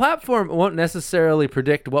 While the platform won't necessarily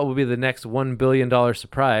predict what will be the next $1 billion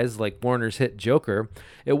surprise, like Warner's hit Joker,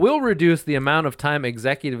 it will reduce the amount of time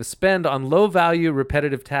executives spend on low-value,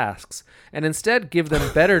 repetitive tasks, and instead give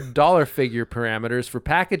them better dollar figure parameters for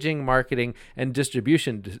packaging, marketing, and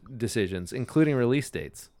distribution decisions, including release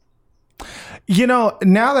dates. You know,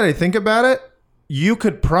 now that I think about it, you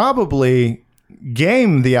could probably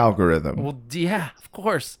game the algorithm. Well, yeah, of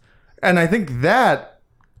course. And I think that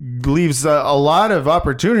leaves a lot of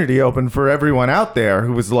opportunity open for everyone out there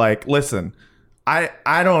who was like, listen, I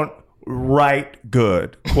don't write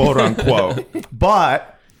good, quote unquote.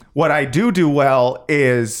 But what I do well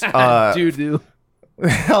is do.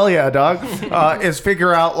 hell yeah, dog. Is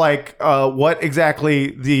figure out like what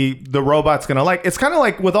exactly the robot's gonna like. It's kind of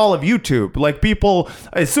like with all of YouTube. Like people,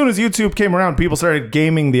 as soon as YouTube came around, people started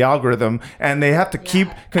gaming the algorithm, and they have to keep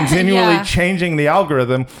continually changing the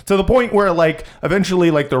algorithm to the point where like eventually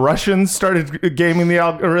like the Russians started gaming the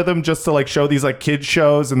algorithm just to like show these like kids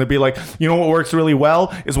shows, and they'd be like, you know what works really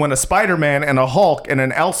well is when a Spider-Man and a Hulk and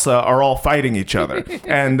an Elsa are all fighting each other,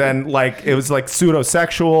 and then like it was like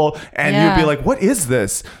pseudo-sexual, and you'd be like, what is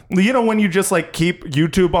this? You know, when you just like keep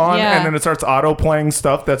YouTube on and then it starts auto playing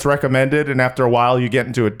stuff that's recommended, and after a while you get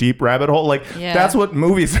into a deep rabbit hole. Like that's what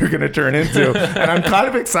movies are going to turn into, and I'm kind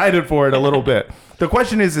of excited for it a little bit. The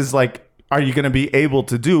question is like, are you going to be able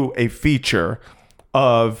to do a feature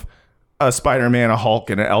of a Spider-Man, a Hulk,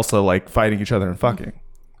 and an Elsa like fighting each other and fucking?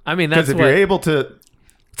 I mean, that's because if you're able to,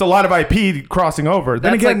 it's a lot of IP crossing over.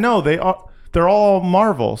 Then again, no, they're all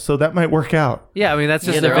Marvel, so that might work out. Yeah, I mean that's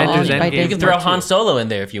just Avengers Endgame. You can throw Han Solo in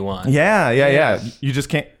there if you want. Yeah. You just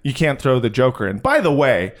can't throw the Joker in. By the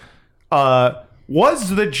way,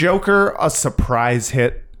 was the Joker a surprise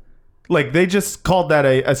hit? Like they just called that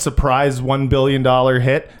a surprise $1 billion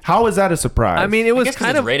hit. How is that a surprise? I mean, it was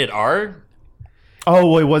kind of rated R. Oh,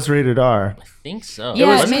 well, it was rated R. I think so.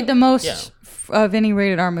 Yeah, it made the most of any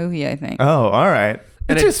rated R movie, I think. Oh, all right.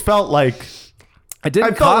 It just felt like. It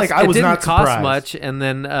didn't felt like I was not cost surprised. much, and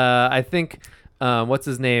then I think what's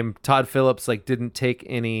his name, Todd Phillips, like didn't take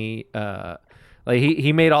any. Like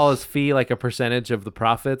he made all his fee like a percentage of the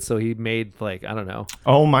profits, so he made like I don't know.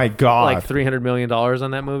 Oh my god! Like $300 million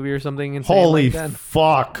on that movie or something. Insane Holy like that.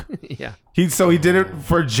 fuck! Yeah. He did it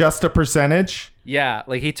for just a percentage. Yeah,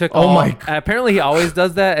 like he took. Oh apparently, he always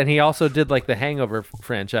does that, and he also did like the Hangover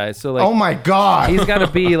franchise. So like, oh my god, he's got to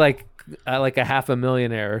be like a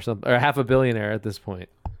 $500,000,000 or something, or $500,000,000 at this point.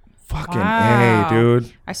 Fucking A,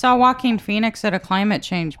 dude. I saw Joaquin Phoenix at a climate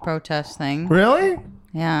change protest thing. Really?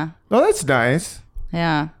 Yeah. Oh, that's nice.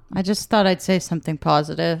 Yeah. I just thought I'd say something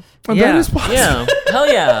positive. Oh, Yeah. that is positive. Yeah.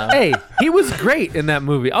 Hell yeah. Hey, he was great in that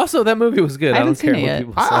movie. Also, that movie was good. I I don't haven't care seen it what yet.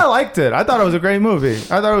 people say. I liked it. I thought it was a great movie.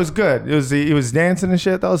 I thought it was good. He was dancing and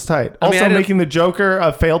shit. That was tight. I mean, Also, I didn't- making the Joker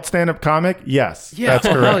a failed stand-up comic. Yes, Yeah, that's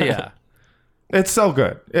correct. hell yeah. It's so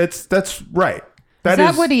good. That's right. Is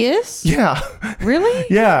that what he is? Yeah. Really?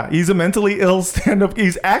 Yeah. He's a mentally ill stand-up.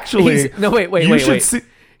 He's actually. Wait. See,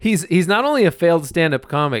 He's not only a failed stand-up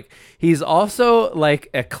comic. He's also like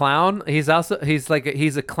a clown. He's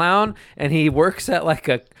a clown, and he works at like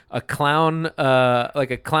a clown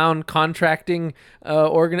contracting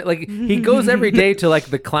organ. Like he goes every day to like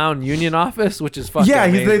the clown union office, which is fucking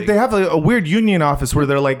amazing. they have a weird union office where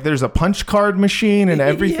they're like there's a punch card machine and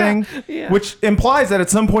everything, Yeah. which implies that at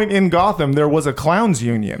some point in Gotham there was a clowns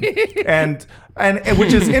union, and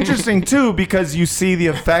which is interesting too because you see the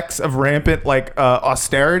effects of rampant like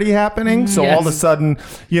austerity happening. So all of a sudden,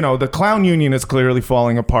 the clown union is clearly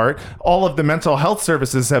falling apart. All of the mental health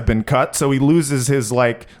services have been cut, so he loses his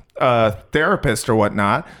like therapist or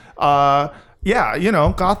whatnot.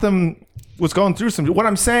 Gotham was going through some. What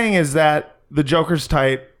I'm saying is that the Joker's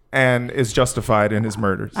tight and is justified in his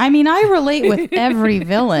murders. I mean, I relate with every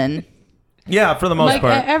villain. Yeah, for the most Like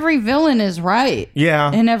part. every villain is right.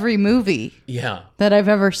 Yeah. In every movie Yeah. that I've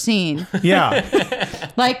ever seen. Yeah.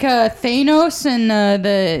 Like Thanos and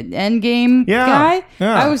the Endgame guy.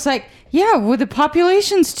 Yeah. I was like, yeah, well, the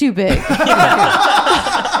population's too big.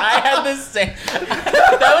 I had the same.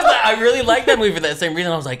 I really like that movie for that same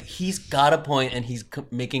reason. I was like, he's got a point, and he's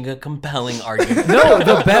making a compelling argument. No,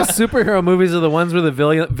 the best superhero movies are the ones where the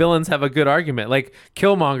villains have a good argument. Like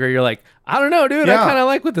Killmonger, you're like, I don't know, dude. Yeah. I kind of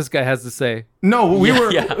like what this guy has to say. No,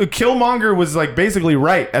 Yeah. Killmonger was like basically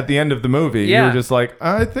right at the end of the movie. Yeah. You were just like,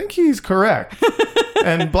 I think he's correct.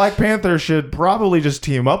 And Black Panther should probably just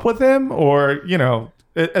team up with him or,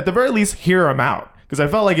 at the very least hear him out. Because I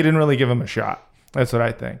felt like he didn't really give him a shot. That's what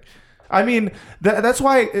I think. I mean, that's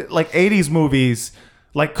why like 80s movies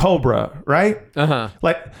like Cobra, right? Uh-huh.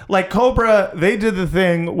 Like Cobra, they did the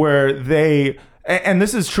thing where they and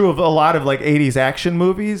this is true of a lot of like 80s action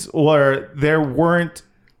movies where there weren't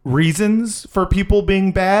reasons for people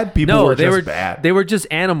being bad. People were just bad. They were just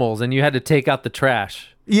animals, and you had to take out the trash.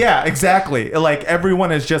 Yeah, exactly. Like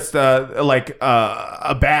everyone is just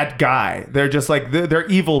a bad guy. They're just like they're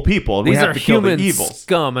evil people. These we have are to kill the human evils.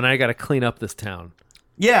 scum, and I got to clean up this town.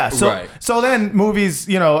 Yeah, so then movies,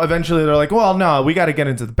 eventually they're like, well, no, we got to get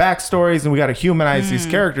into the backstories and we got to humanize these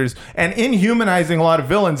characters. And in humanizing a lot of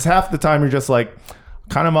villains, half the time you're just like,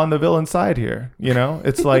 kind of on the villain side here.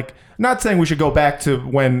 It's like, not saying we should go back to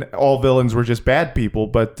when all villains were just bad people,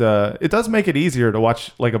 but it does make it easier to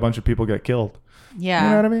watch like a bunch of people get killed. Yeah. You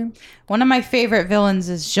know what I mean? One of my favorite villains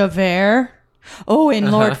is Javert. Oh,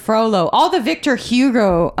 and Lord Frollo. All the Victor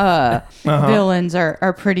Hugo villains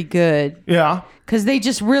are pretty good. Yeah. Because they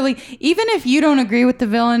just really, even if you don't agree with the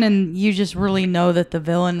villain and you just really know that the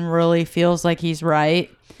villain really feels like he's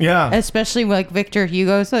right. Yeah. Especially like Victor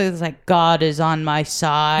Hugo. So it's like, God is on my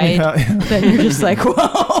side. Yeah. Then you're just like,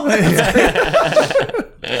 whoa.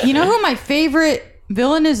 You know who my favorite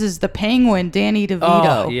villain is the Penguin, Danny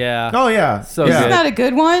DeVito. Oh, yeah. Oh, yeah. So yeah. Isn't that a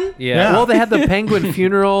good one? Yeah. Well, they had the penguin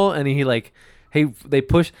funeral, and they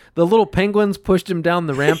pushed the little penguins pushed him down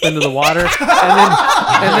the ramp into the water, and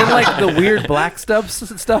then like the weird black stuff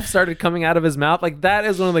started coming out of his mouth. Like that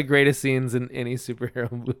is one of the greatest scenes in any superhero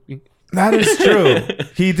movie. That is true.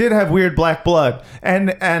 He did have weird black blood,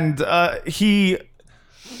 and he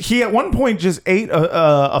at one point just ate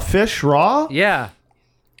a fish raw. Yeah.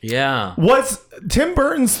 Yeah. What's Tim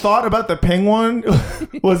Burton's thought about the penguin?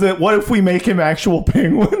 Was it, what if we make him actual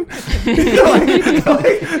penguin? I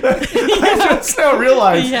just now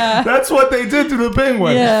realized that's what they did to the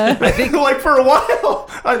penguin. Yeah. I think like for a while,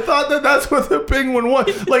 I thought that's what the penguin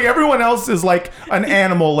was. Like everyone else is like an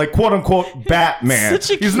animal, like quote unquote Batman.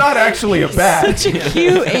 He's not actually a bat. Such a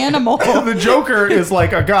cute animal. The Joker is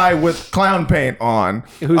like a guy with clown paint on.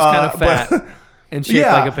 Who's kind of fat and shaped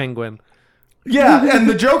like a penguin. Yeah, and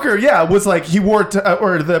the Joker, was like he wore,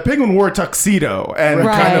 or the penguin wore a tuxedo and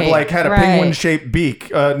kind of like had a penguin-shaped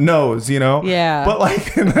beak, nose, Yeah. But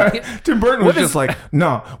like Tim Burton was just like,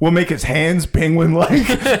 no, we'll make his hands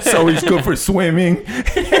penguin-like, so he's good for swimming.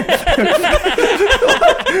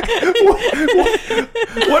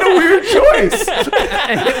 What a weird choice!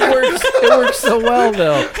 It works so well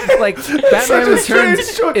though. Like Batman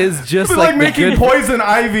Returns is just like making poison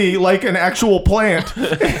ivy like an actual plant,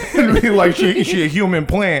 and be like she a human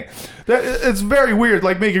plant. It's very weird,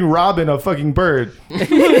 like making Robin a fucking bird.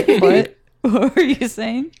 What? What were you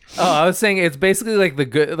saying? Oh, I was saying it's basically like the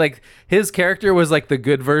good, like his character was like the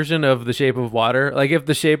good version of The Shape of Water. Like if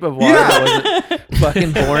The Shape of Water wasn't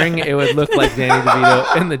fucking boring, it would look like Danny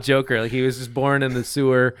DeVito in The Joker. Like he was just born in the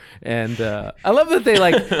sewer. And I love that they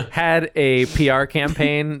like had a PR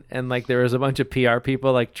campaign and like there was a bunch of PR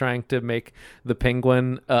people like trying to make the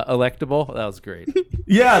penguin electable. That was great.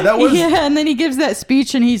 Yeah, that was. Yeah, and then he gives that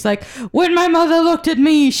speech and he's like, when my mother looked at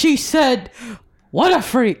me, she said, what a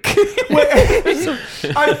freak.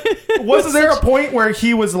 Was there a point where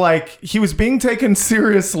he was being taken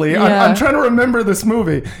seriously? Yeah. I'm trying to remember this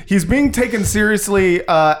movie. He's being taken seriously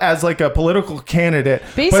as like a political candidate.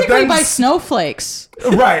 Basically by snowflakes.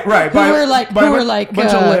 Right. Who were like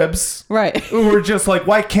bunch of libs. Right. Who were just like,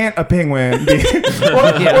 why can't a penguin be?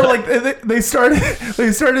 or like they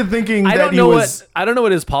started thinking I that don't know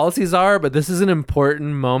what his policies are, but this is an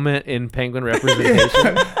important moment in penguin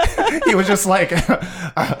representation. He was just like,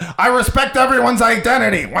 I respect everyone's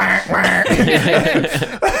identity.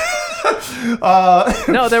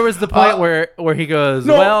 No, there was the point where he goes,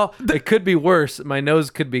 it could be worse. My nose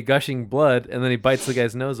could be gushing blood, and then he bites the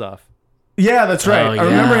guy's nose off. Yeah, that's right. Oh, I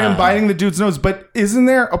remember him biting the dude's nose. But isn't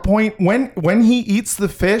there a point when he eats the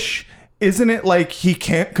fish? Isn't it like he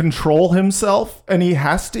can't control himself and he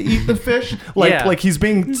has to eat the fish? Like he's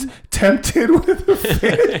being tempted with the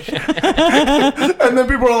fish. And then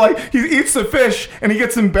people are like, he eats the fish and he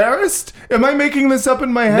gets embarrassed. Am I making this up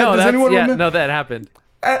in my head? No, that happened.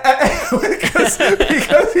 because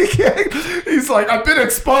he can't. He's like, I've been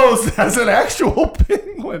exposed as an actual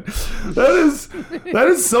penguin. That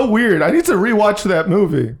is so weird. I need to rewatch that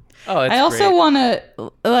movie. Oh, it's I also want to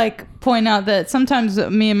point out that sometimes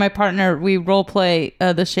me and my partner we role play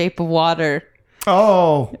The Shape of Water.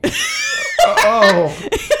 Oh.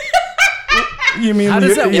 You mean how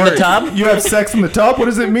does that work? In the tub? You have sex in the tub? What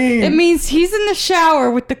does it mean? It means he's in the shower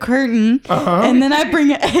with the curtain, and then I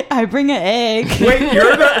bring an egg. Wait,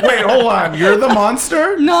 hold on. You're the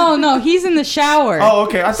monster? No, he's in the shower. Oh,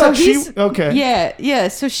 okay. I thought okay. Yeah.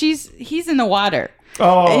 So he's in the water.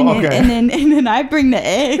 Oh, okay. And then I bring the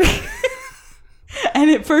egg. And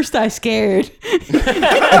at first I scared.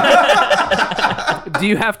 Do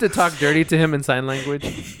you have to talk dirty to him in sign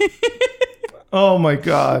language? Oh my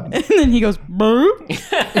god! And then he goes, "Brr."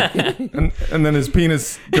 And then his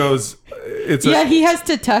penis goes. Yeah, he has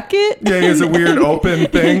to tuck it. Yeah, he has a weird open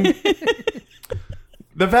thing.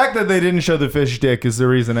 The fact that they didn't show the fish dick is the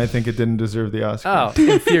reason I think it didn't deserve the Oscar. Oh,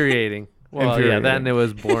 infuriating. Well, Infuriating. yeah, that and it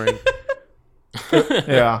was boring.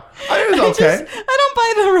 Yeah, it was okay.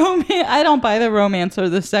 I don't buy the romance or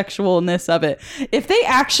the sexualness of it. If they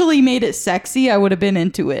actually made it sexy, I would have been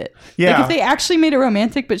into it. Yeah. Like if they actually made it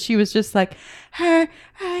romantic, but she was just like, I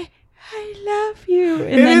love you.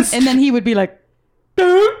 And then he would be like,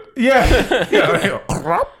 Yeah. Yeah.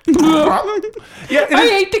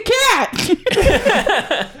 I ate the cat.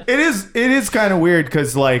 It is kind of weird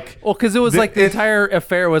because like Well, because it was like the entire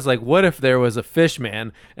affair was like, what if there was a fish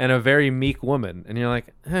man and a very meek woman? And you're like,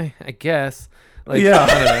 hey, I guess. Like, Yeah.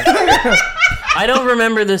 I don't know. I don't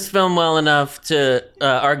remember this film well enough to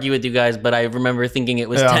argue with you guys, but I remember thinking it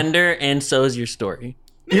was tender, and so is your story.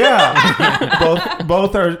 Yeah,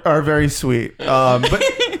 both are very sweet.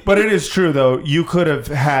 But it is true though. You could have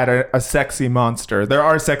had a sexy monster. There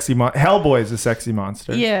are sexy Hellboy is a sexy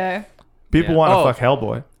monster. Yeah. People Yeah. want to Oh. fuck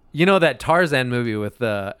Hellboy. You know that Tarzan movie with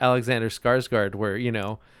Alexander Skarsgård, where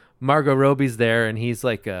Margot Robbie's there, and he's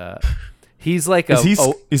like a Is he he's like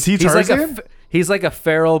Tarzan? he's like a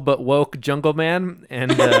feral but woke jungle man,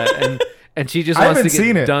 and she just I wants to haven't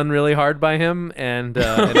seen get it. done really hard by him, and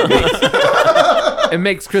it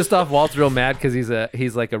makes Christoph Waltz real mad because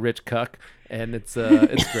he's like a rich cuck, and it's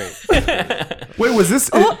great. Wait, was this?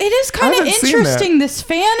 Well, it is kind of haven't seen that. interesting, this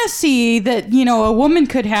fantasy that, a woman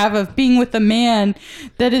could have of being with a man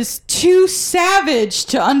that is too savage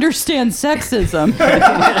to understand sexism.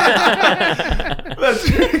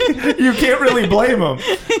 You can't really blame him.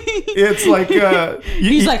 It's like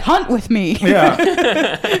He's like, hunt with me. yeah.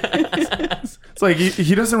 It's like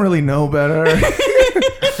he doesn't really know better.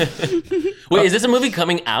 Wait, is this a movie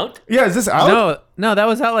coming out? Yeah, is this out? No, that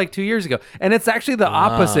was out like 2 years ago, and it's actually the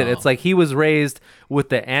opposite. It's like he was raised with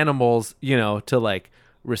the animals, to like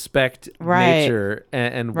respect Right. nature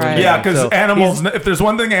and Right. women. Yeah, because So animals. If there's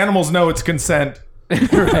one thing animals know, it's consent. right,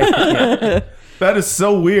 yeah. That is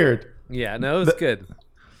so weird. Yeah, no, it was good.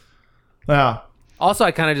 Yeah. Also,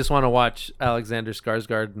 I kind of just want to watch Alexander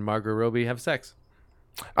Skarsgård and Margot Robbie have sex.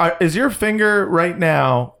 Is your finger right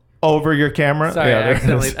now over your camera? Sorry, Yeah, there it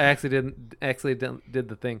is. I actually did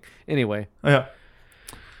the thing. Anyway, Yeah.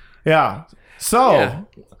 Yeah. So,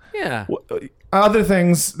 yeah. other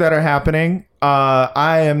things that are happening.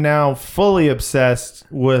 I am now fully obsessed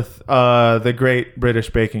with the Great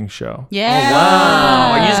British Baking Show. Yeah.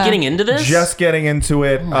 Wow. Are you just getting into this? Just getting into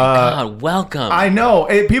it. God, welcome. I know.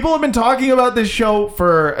 People have been talking about this show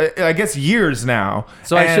for, I guess, years now.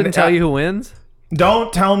 So I And, shouldn't tell you who wins?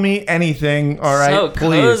 Don't tell me anything, all right? So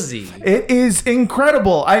please. cozy. It is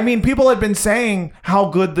incredible. I mean, people have been saying how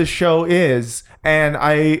good the show is, and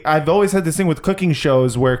I've always had this thing with cooking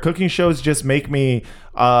shows where cooking shows just make me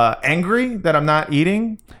angry that I'm not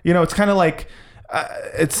eating. It's kind of like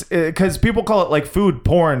it's because people call it like food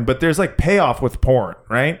porn, but there's like payoff with porn,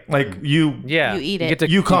 right? Like you Yeah, You eat it. get to,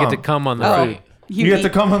 You you get to come. come on the Oh. food. you get to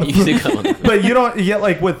come on the You food. get to come on the But you don't yet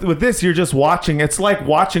like with this you're just watching. It's like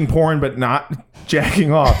watching porn but not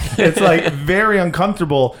jacking off. It's like very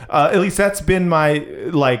uncomfortable. At least that's been my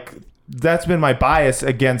bias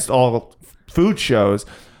against all food shows.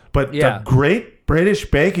 But Yeah. the Great British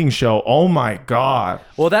Baking Show, oh my god.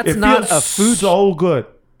 Well, that's It not feels a food so good.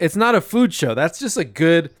 It's not a food show. That's just a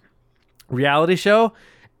good reality show.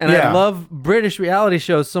 And Yeah. I love British reality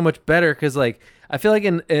shows so much better because, like, I feel like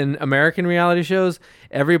in American reality shows,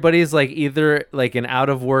 everybody's like either like an out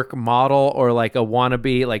of work model or like a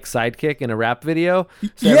wannabe like sidekick in a rap video. So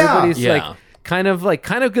Yeah. everybody's Yeah. kind of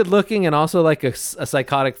good looking and also like a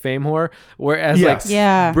psychotic fame whore. Whereas Yes. like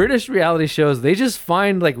Yeah. British reality shows, they just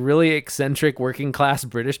find like really eccentric working class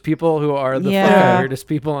British people who are the Yeah. fucking weirdest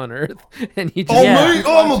people on earth. And you just mate,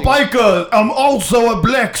 I'm a biker. I'm also a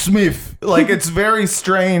blacksmith. Like, it's very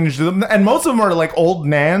strange. And most of them are like old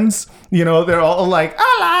nans. They're all like,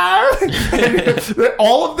 hello.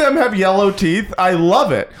 All of them have yellow teeth. I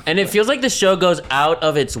love it. And it feels like the show goes out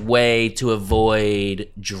of its way to avoid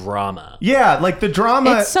drama. Yeah, like the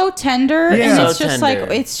drama. It's so tender, Yeah. and So it's just tender.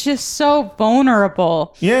 like it's just so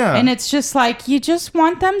vulnerable. Yeah. and it's just like you just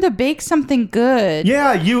want them to bake something good.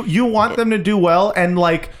 Yeah, you want them to do well, and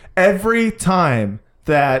like every time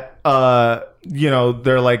that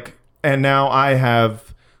they're like, and now I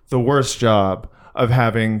have the worst job. of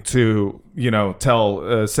having to,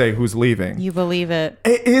 say who's leaving. You believe it.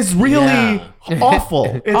 It is really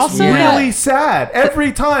awful. It's Also, really sad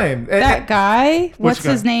every time. That guy, what's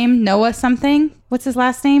guy? his name? Noah something? What's his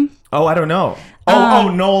last name? Oh, I don't know.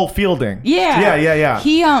 Noel Fielding. Yeah.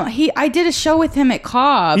 He I did a show with him at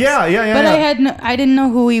Cobb's. Yeah. But I didn't know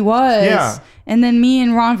who he was. Yeah. And then me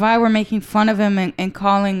and Ron Vi were making fun of him and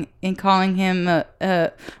calling him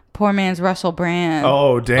poor man's Russell Brand.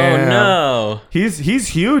 Oh, damn. Oh no. He's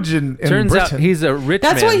huge in Turns Britain. out he's a rich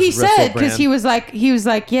That's man's what he Russell said, because Brand. he was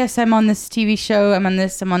like, yes, I'm on this TV show. I'm on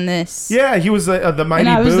this. Yeah, he was the Mighty And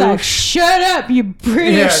I was Boosh. like, shut up, you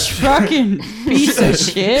British fucking piece of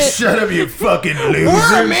shit. Shut up, you fucking loser.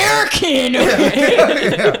 We're American.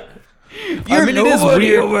 You're it is nobody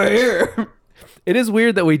weird. over here. It is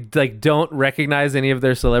weird that we don't recognize any of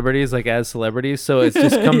their celebrities as celebrities, so it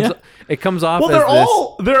just comes it comes off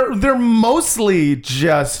Well, as they're mostly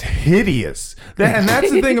just hideous, and that's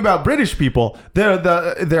the thing about British people.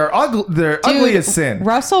 They're ugly as sin.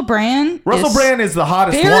 Russell Brand. Russell Brand is the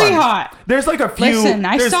hottest very one. hot. There's like a few. Listen,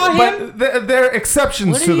 I saw him. But there are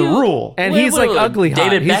exceptions What to are the you- rule. and Wait, he's wait, like wait. ugly hot.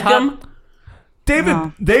 David He's Beckham? hot. David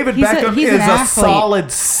No. David Beckham he's is an a athlete.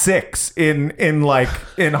 solid 6 in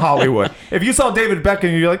Hollywood. If you saw David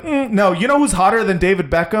Beckham, you're like, no. You know who's hotter than David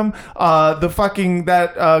Beckham?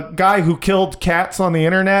 That guy who killed cats on the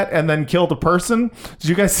internet and then killed a person. Did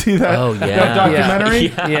you guys see that? Oh, yeah. that documentary?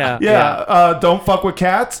 Yeah. Don't fuck with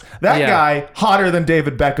cats. That Yeah. guy hotter than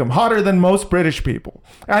David Beckham, hotter than most British people.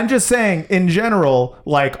 I'm just saying, in general,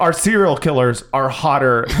 like our serial killers are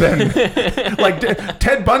hotter than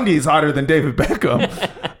Ted Bundy's hotter than David Beckham.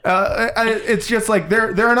 It's just like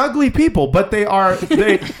they're an ugly people, but they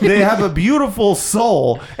have a beautiful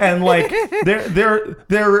soul, and like they're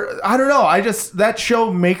I don't know. That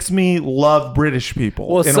show makes me love British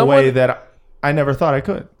people in a way that I never thought I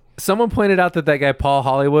could. Someone pointed out that guy Paul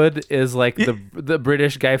Hollywood is like the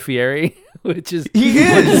British Guy Fieri, which is He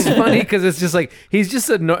is. funny because it's just like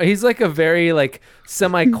he's like a very like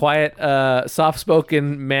semi-quiet,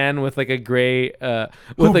 soft-spoken man with like a gray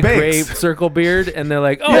with a gray bakes. circle beard, and they're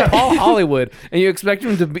like, oh, Yeah. Paul Hollywood, and you expect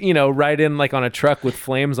him to ride in like on a truck with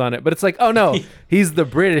flames on it, but it's like, oh no, he's the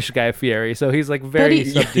British Guy Fieri, so he's like very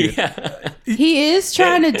subdued. He is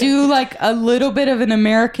trying to do like a little bit of an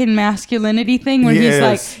American masculinity thing where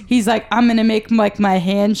Yes. he's like, I'm gonna make like my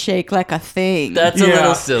handshake like a thing. That's a Yeah.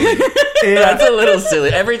 little silly. That's a little silly.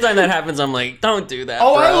 Every time that happens, I'm like, don't do that.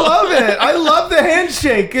 Oh, bro. I love it. I love the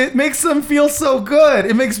handshake. It makes them feel so good.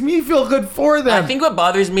 It makes me feel good for them. I think what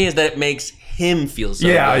bothers me is that it makes him feel so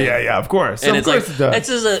yeah, good. of course. And of it's course like, it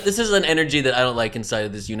does. this is an energy that I don't like inside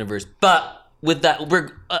of this universe. But with that,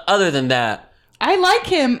 other than that, I like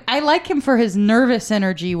him. I like him for his nervous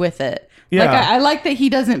energy with it. Yeah. Like I like that he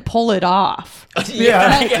doesn't pull it off.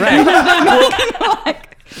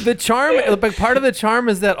 The charm, like part of the charm,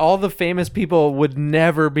 is that all the famous people would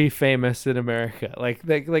never be famous in America. Like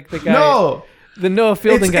the guy, No. the Noah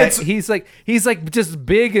Fielding It's- guy. He's like just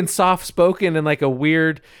big and soft spoken and like a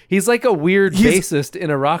weird. He's like a weird bassist in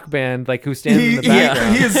a rock band, like who stands in the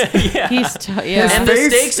background. and the face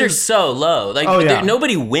stakes are is- so low. Like Oh, yeah.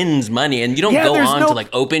 nobody wins money, and you don't Yeah, go there's on no- to like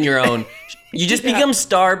open your own. You just become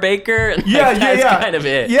Star Baker. And Yeah, that's yeah. kind of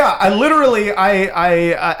it. Yeah, I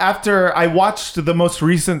after I watched the most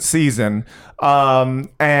recent season,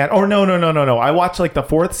 no. I watched like the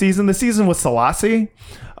 4th season. The season with Selassie.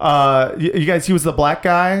 You guys, he was the black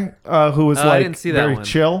guy who was I like didn't see that very one.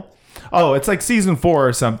 chill. Oh, it's like season 4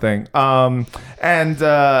 or something. And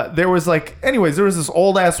there was this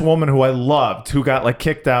old ass woman who I loved who got like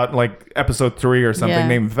kicked out in like episode 3 or something Yeah.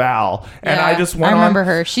 named Val. And I just went I on. remember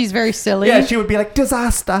her. She's very silly. Yeah, she would be like,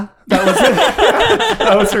 disaster. That was it.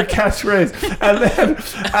 That was her catchphrase. And then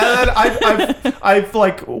I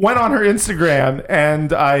like went on her Instagram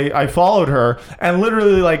and I followed her, and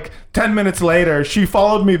literally like 10 minutes later she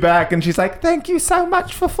followed me back and she's like, thank you so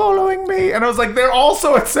much for following me. And I was like, they're all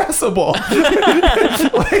so accessible.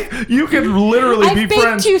 Like you could literally I be baked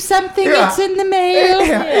friends. you something. Yeah. It's in the mail.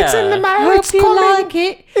 Yeah, it's in the mail. Hope It's you coming. like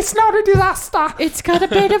it. It's not a disaster. It's got a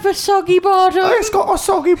bit of a soggy bottom. It's got a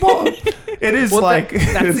soggy bottom. It is Well, like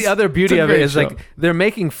that's the other beauty it's a of it great is show. like they're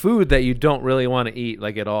making food that you don't really want to eat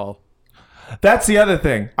like at all. That's the other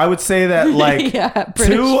thing. I would say that like Yeah,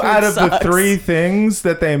 British 2 food out of the sucks. 3 things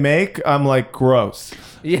that they make, I'm like gross.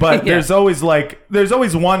 Yeah, But yeah. there's always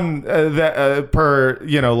one that per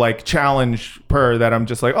like challenge per that I'm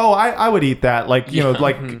just like, oh, I would eat that, like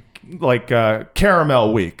like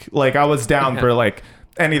caramel week. Like I was down for like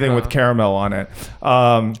anything with caramel on it.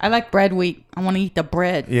 I like bread wheat. I want to eat the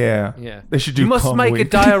bread. Yeah, Yeah, They should do. You must cum make a week.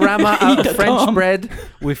 diorama out Eat of the French cum. bread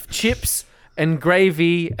with chips and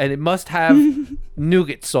gravy, and it must have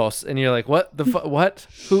nougat sauce, and you're like, what the what?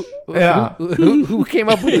 Yeah. Who came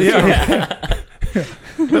up with this? Yeah.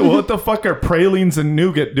 What the fuck are pralines and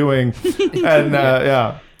nougat doing? And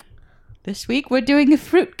yeah. This week we're doing a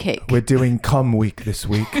fruitcake. We're doing cum week this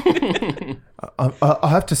week. I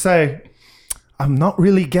have to say, I'm not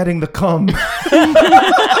really getting the cum.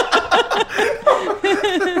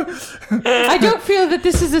 I don't feel that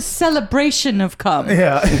this is a celebration of cum.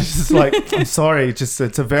 Yeah, it's just like, I'm sorry,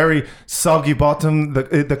 it's a very soggy bottom.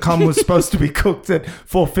 The cum was supposed to be cooked at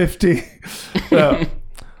 450.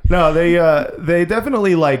 No, they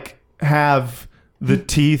definitely like have the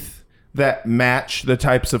teeth that match the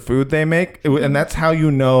types of food they make, and that's how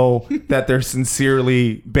you know that they're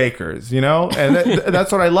sincerely bakers, you know? And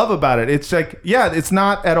that's what I love about it. It's like, yeah, it's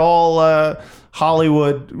not at all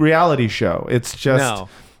Hollywood reality show. It's just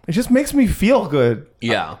it just makes me feel good.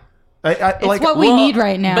 Yeah. It's like what we need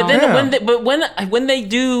right now. But then when they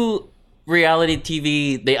do reality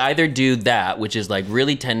TV, they either do that, which is like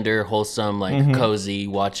really tender, wholesome, like cozy,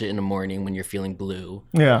 watch it in the morning when you're feeling blue.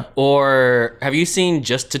 Yeah. Or have you seen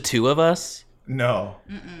Just the Two of Us? No.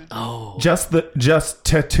 Oh. Just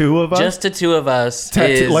Tattoo of Us? Just the Two of Us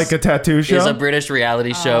is like a tattoo show? Is a British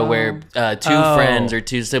reality show where two friends or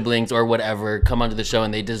two siblings or whatever come onto the show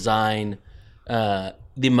and they design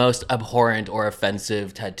the most abhorrent or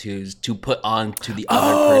offensive tattoos to put on to the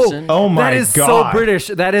other person. Oh my God. That is so British.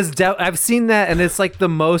 That is I've seen that, and it's like the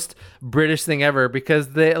most British thing ever, because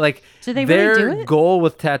they like their goal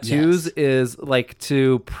with tattoos is like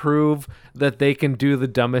to prove that they can do the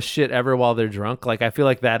dumbest shit ever while they're drunk. Like I feel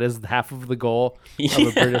like that is half of the goal of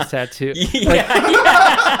a British tattoo.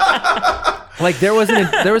 Like there was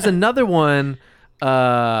another one. It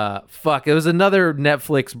was another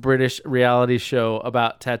Netflix British reality show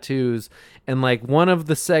about tattoos, and like one of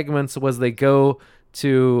the segments was they go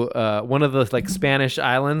to one of the like Spanish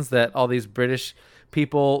islands that all these British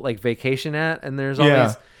people like vacation at, and there's all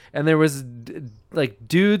these, and there was like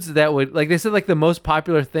dudes that would, like they said, like the most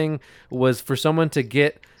popular thing was for someone to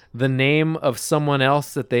get the name of someone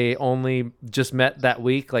else that they only just met that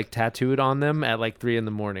week like tattooed on them at like 3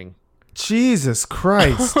 a.m. Jesus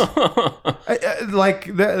Christ. Like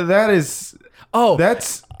that is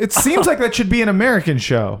it seems like that should be an American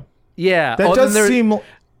show. Yeah, that does seem.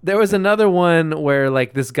 There was another one where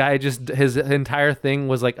like this guy just his entire thing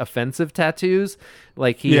was like offensive tattoos.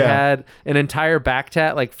 Like he had an entire back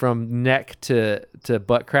tat like from neck to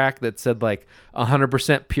butt crack that said like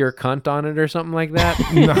 100% pure cunt on it or something like that.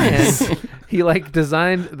 Nice. And he like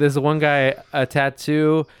designed this one guy a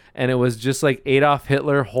tattoo, and it was just like Adolf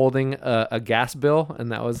Hitler holding a gas bill,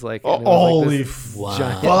 and that was like holy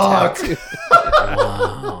fuck. Wow.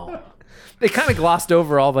 They kind of glossed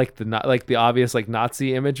over all like the obvious like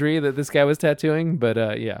Nazi imagery that this guy was tattooing,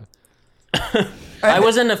 but yeah. I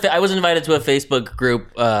wasn't invited to a Facebook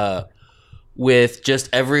group with just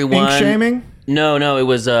everyone. Ink shaming? No, it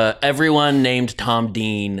was everyone named Tom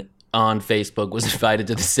Dean on Facebook was invited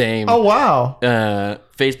to the same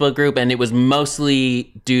Facebook group, and it was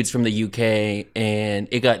mostly dudes from the UK, and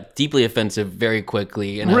it got deeply offensive very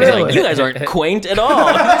quickly, and I was like, you guys aren't quaint at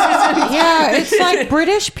all. Yeah, it's like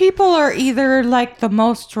British people are either like the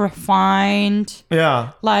most refined,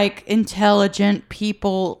 like intelligent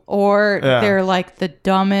people, or they're like the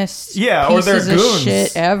dumbest or they're pieces of goons.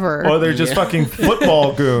 shit ever. Or they're just fucking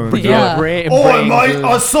football goons. Mate,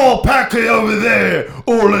 I saw Packy over there.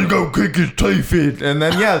 Oh, let's go kick his teeth in. And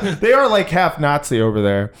then, they are like half Nazi over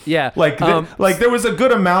there. Yeah. Like, there was a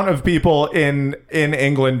good amount of people in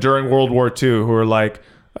England during World War II who were like,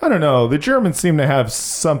 I don't know, the Germans seem to have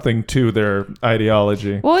something to their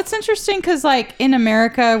ideology. Well, it's interesting because, like, in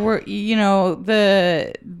America, we're,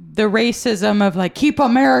 the racism of like keep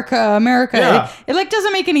America, it like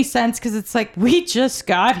doesn't make any sense because it's like we just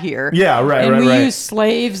got here, and we use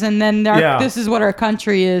slaves, and then this is what our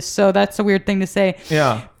country is. So that's a weird thing to say.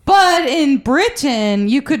 Yeah. But in Britain,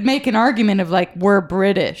 you could make an argument of like we're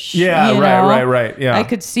British. Yeah, right. Yeah, I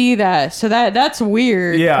could see that. So that's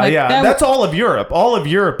weird. Yeah, like, that's all of Europe. All of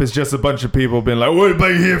Europe is just a bunch of people being like, we've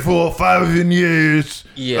been here for 1,000 years,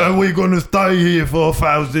 and we're gonna stay here for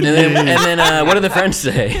 1,000 years. And then what do the French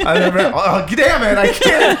say? Oh, damn it! I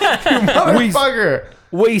can't, you motherfucker.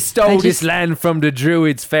 We stole this land from the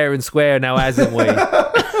Druids fair and square, now hasn't we?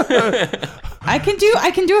 I can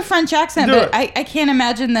do a French accent, but I can't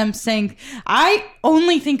imagine them saying. I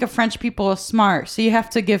only think of French people as smart, so you have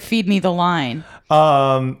to feed me the line.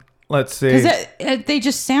 Let's see. Because they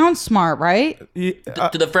just sound smart, right?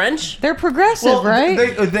 To the French? They're progressive,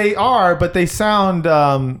 right? They are, but they sound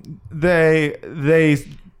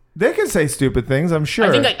They can say stupid things, I'm sure.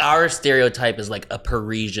 I think like our stereotype is like a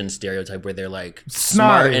Parisian stereotype where they're like Snotty.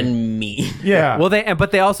 smart and mean. Yeah. Well,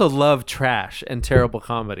 but they also love trash and terrible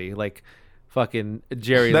comedy, like fucking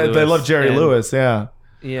Jerry Lewis. They love Jerry and- Lewis, yeah.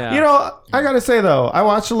 Yeah. You know, I gotta say though, I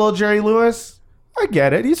watched a little Jerry Lewis. I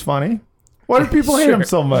get it. He's funny. Why do people hate him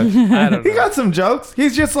so much? I don't He know. got some jokes.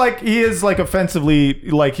 He's just like, he is like offensively,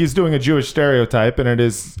 like he's doing a Jewish stereotype, and it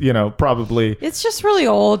is, you know, probably. It's just really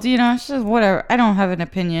old, you know. It's just whatever. I don't have an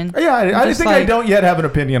opinion. Yeah, I just think I like- don't yet have an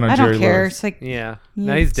opinion on I Jerry don't care. Lewis. It's like, Yeah. Yeah,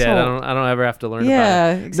 Now he's dead. so- I don't ever have to learn yeah,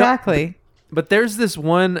 about it. exactly. But there's this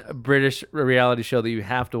one British reality show that you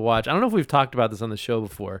have to watch. I don't know if we've talked about this on the show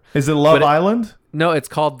before. Is it Love But Island? No, it's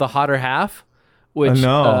called The Hotter Half, which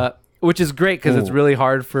No. which is great because it's Ooh. really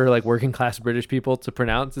hard for like working class British people to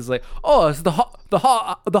pronounce. It's like, oh, it's the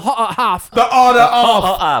hot half. The order of.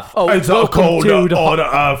 Off. Oh, It's a welcome cold to the order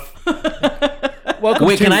of. welcome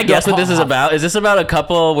Wait, to can I the guess what hot this is half. about? Is this about a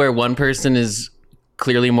couple where one person is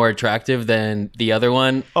clearly more attractive than the other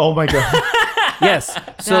one? Oh my God. Yes.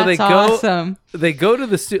 So That's they go. awesome. They go to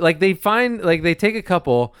the like they find like they take a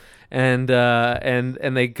couple and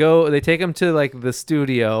they go. They take them to like the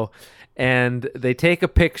studio, and they take a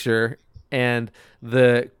picture. And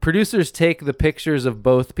the producers take the pictures of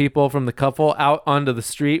both people from the couple out onto the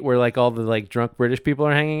street where like all the like drunk British people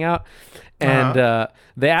are hanging out, and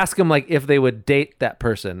they ask them like if they would date that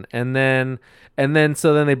person, and then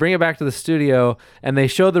so then they bring it back to the studio and they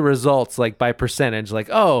show the results like by percentage, like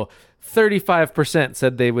 35%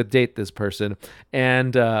 said they would date this person,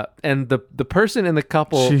 and the person in the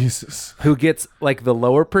couple Jesus. who gets like the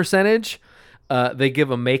lower percentage, they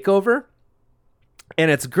give a makeover. And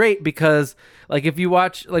it's great because, like, if you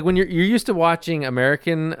watch, like, when you're used to watching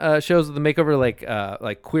American shows with the makeover,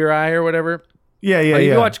 like Queer Eye or whatever. Yeah. Like,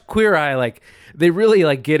 if you watch Queer Eye, like, they really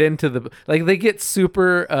like get into the like they get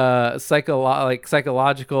super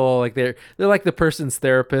psychological. Like they're like the person's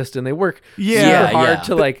therapist, and they work Yeah, super hard yeah.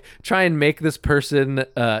 to like try and make this person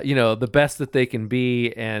the best that they can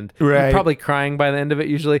be, and you're Right. probably crying by the end of it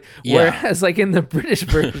usually. Yeah. Whereas like in the British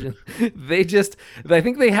version, I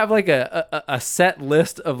think they have like a set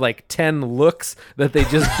list of like 10 looks that they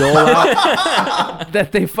just dole out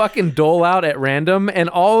that they fucking dole out at random, and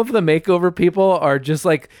all of the makeover people are just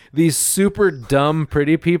like these super dumb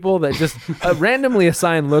pretty people that just randomly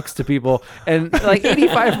assign looks to people, and like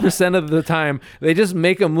 85% of the time they just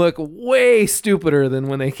make them look way stupider than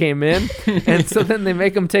when they came in. And so then they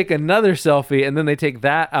make them take another selfie, and then they take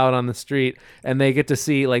that out on the street, and they get to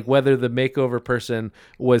see like whether the makeover person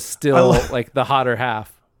was still like the hotter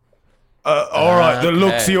half. All right, the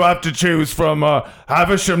looks you have to choose from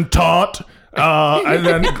Havisham Tart, and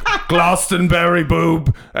then Glastonbury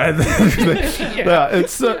boob, and then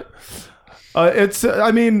it's.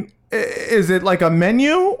 I mean, is it like a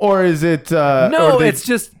menu or is it? No, or they- it's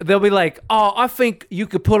just they'll be like, "Oh, I think you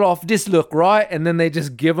could pull off this look, right?" And then they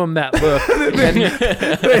just give them that look.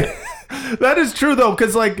 And, that is true though,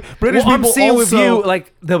 because like British well, I'm people seeing also. with you,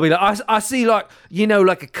 like they'll be like, I see like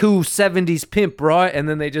like a cool 70s pimp, right? And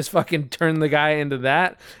then they just fucking turn the guy into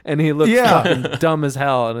that, and he looks Yeah. fucking dumb as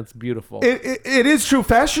hell, and it's beautiful. It is true.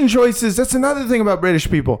 Fashion choices. That's another thing about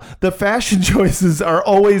British people. The fashion choices are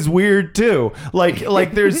always weird too. Like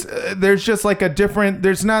there's just like a different.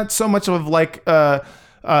 There's not so much of like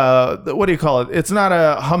what do you call it? It's not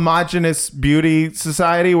a homogenous beauty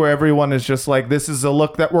society where everyone is just like, this is a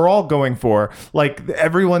look that we're all going for. Like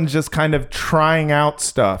everyone's just kind of trying out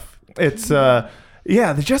stuff. It's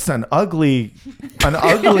they're just an ugly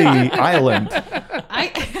island.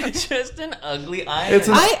 Just an ugly island. It's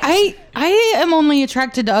a, I am only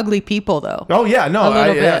attracted to ugly people though. oh yeah, no, A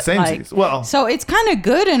little bit, same. like- Well, So it's kind of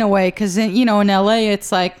good in a way because in LA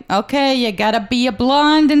it's like, okay, you gotta be a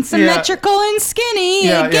blonde and symmetrical and skinny.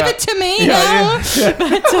 Yeah, Give yeah. it to me. Yeah,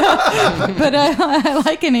 now. But I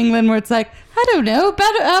like in England where it's like, I don't know,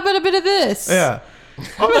 how about a bit of this? yeah.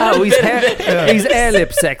 Oh, he's air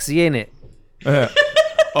lip sexy, ain't it?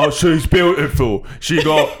 Oh, she's beautiful. She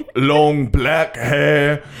got long black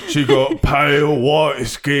hair. She got pale white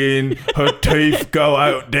skin. Her teeth go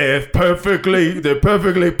out there perfectly. They're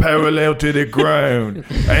perfectly parallel to the ground.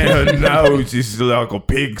 And her nose is like a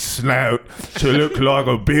pig snout. She looks like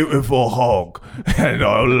a beautiful hog. And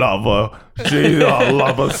I love her. I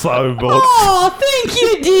love her so much. Oh, thank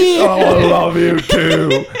you, dear. Oh, I love you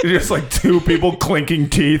too. Just like two people clinking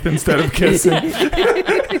teeth instead of kissing.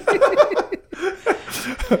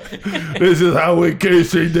 This is how we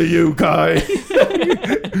kiss in the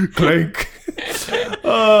UK. Clink.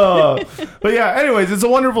 But yeah, anyways, it's a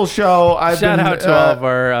wonderful show. Shout out to all of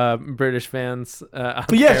our British fans.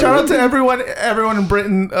 Yeah, shout out to everyone in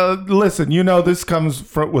Britain. Listen, this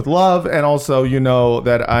comes with love, and also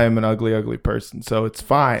that I am an ugly, ugly person, so it's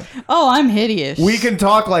fine. Oh, I'm hideous. We can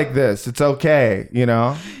talk like this. It's okay,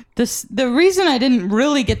 The reason I didn't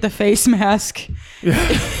really get the face mask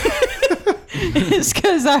is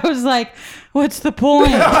because I was like, what's the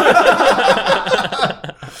point?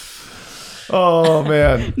 Oh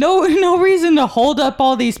man. No reason to hold up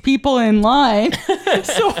all these people in line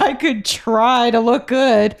so I could try to look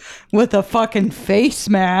good with a fucking face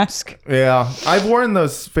mask. Yeah, I've worn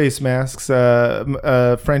those face masks.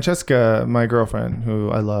 Francesca, my girlfriend, who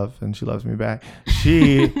I love and she loves me back,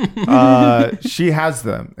 she has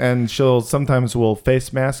them, and sometimes we'll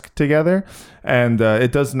face mask together, and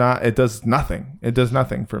it does nothing. It does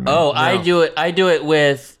nothing for me. Oh, I do it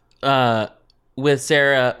with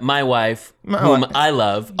Sarah, my wife, whom I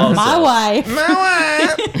love. Also. My wife.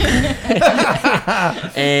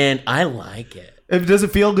 And I like it. Does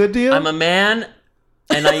it feel good to you? I'm a man,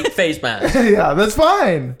 and I face mask. Yeah, that's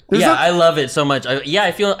fine. I love it so much.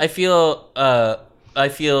 I feel moist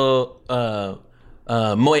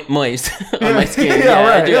on my skin.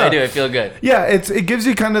 I do. I feel good. Yeah, it gives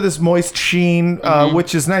you kind of this moist sheen,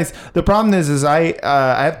 which is nice. The problem is I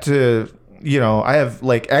have to, I have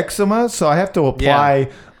like eczema, so I have to apply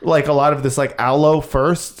like a lot of this like aloe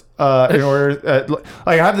first. In order,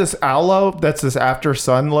 I have this aloe that's this after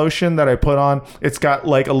sun lotion that I put on. It's got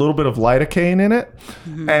like a little bit of lidocaine in it,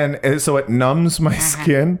 and so it numbs my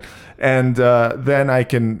skin, and then I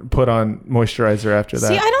can put on moisturizer after that.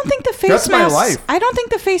 See, I don't think the face That's masks. my life. I don't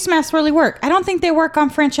think the face masks really work. I don't think they work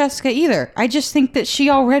on Francesca either. I just think that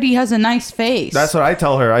she already has a nice face. That's what I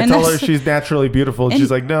tell her. I tell her she's naturally beautiful, and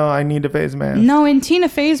she's like, "No, I need a face mask." No, in Tina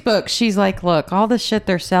Fey's book, she's like, "Look, all the shit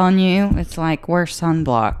they're selling you, it's like wear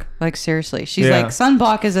sunblock." Like seriously, she's like,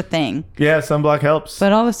 sunblock is a thing. Yeah, sunblock helps.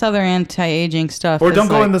 But all this other anti-aging stuff. Or don't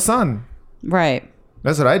go in the sun. Right.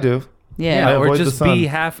 That's what I do. Yeah. Or just be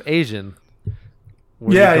half Asian.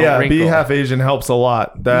 Be half Asian helps a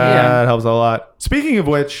lot. That helps a lot. Speaking of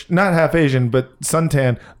which, not half Asian, but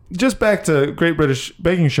suntan. Just back to Great British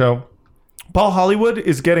Baking Show. Paul Hollywood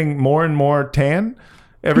is getting more and more tan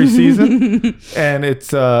every season, and it's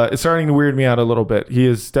starting to weird me out a little bit. He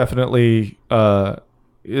is definitely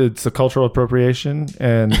it's a cultural appropriation,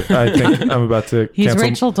 and I think I'm about to He's cancel.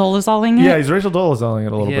 Rachel Dolazoling it? Yeah, he's Rachel Dolazoling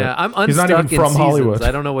it a little bit. Yeah, I'm unstuck He's not even in from seasons. Hollywood.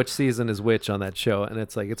 I don't know which season is which on that show, and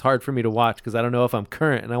it's hard for me to watch because I don't know if I'm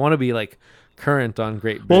current, and I want to be like current on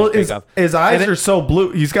Great British Bake Off. His eyes are so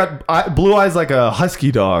blue. He's got blue eyes like a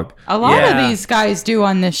husky dog. A lot of these guys do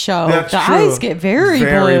on this show. That's the true. eyes get very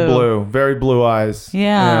blue. Very blue eyes.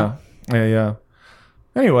 Yeah.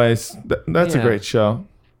 Anyways, that's a great show.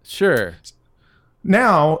 Sure.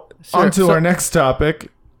 Now, on to our next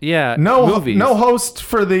topic. Yeah, movies. No host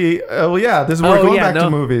for the... we're going back to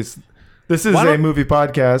movies. This is a movie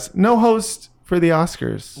podcast. No host for the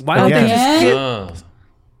Oscars. Why don't they just get...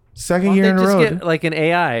 Second year in a row. Get like an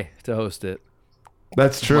AI to host it.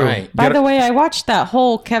 That's true. Right. By the way, I watched that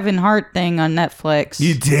whole Kevin Hart thing on Netflix.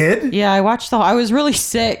 You did? Yeah, I watched I was really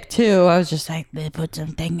sick too. I was just like, they put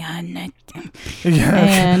something on it. Yeah.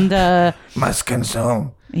 And must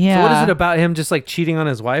consume. Yeah. So what is it about him just like cheating on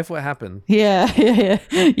his wife? What happened?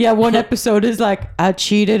 Yeah. One episode is like, I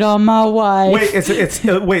cheated on my wife. Wait,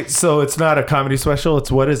 so it's not a comedy special.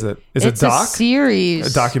 What is it? It's a doc? A series.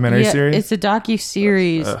 A documentary series? It's a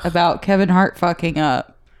docu-series about Kevin Hart fucking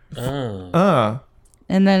up. And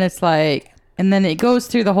then it's like, and then it goes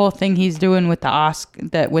through the whole thing he's doing with the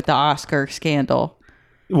Oscar scandal.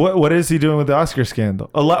 What is he doing with the Oscar scandal?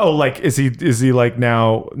 Is he like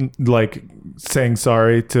now like saying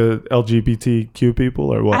sorry to LGBTQ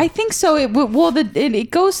people or what? I think so. It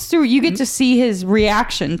goes through. You get to see his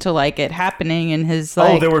reaction to like it happening and his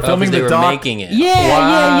like. They were filming they the were doc. making it.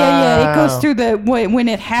 Yeah. It goes through when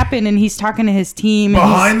it happened and he's talking to his team.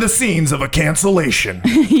 Behind the scenes of a cancellation.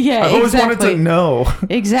 Yeah, I've always wanted to know.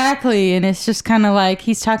 Exactly, and it's just kind of like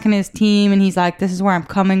he's talking to his team and he's like, "This is where I'm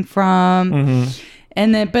coming from." Mm-hmm.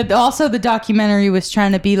 And then, but also the documentary was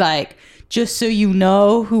trying to be like, just so you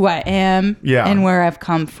know who I am and where I've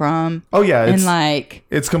come from. Oh yeah. And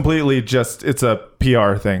it's completely just, it's a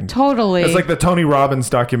PR thing. Totally. It's like the Tony Robbins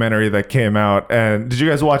documentary that came out. And did you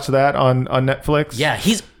guys watch that on Netflix? Yeah,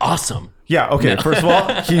 he's awesome. Yeah, okay. No. First of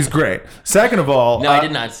all, he's great. Second of all... No, I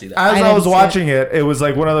did not see that. As I was watching it, it was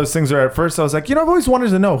like one of those things where at first I was like, I've always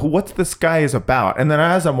wanted to know what this guy is about. And then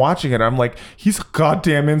as I'm watching it, I'm like, he's a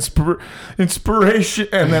goddamn inspiration.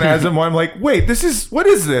 And then as I'm like, wait, what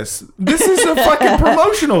is this? This is a fucking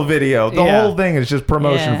promotional video. The whole thing is just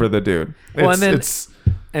promotion for the dude.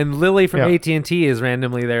 And Lily from Yeah. AT&T is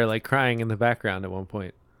randomly there, like crying in the background at one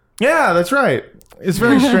point. Yeah, that's right. It's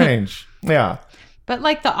very strange. Yeah. But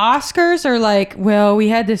like the Oscars are like, well, we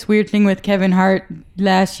had this weird thing with Kevin Hart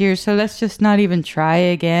last year, so let's just not even try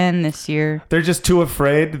again this year. They're just too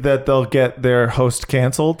afraid that they'll get their host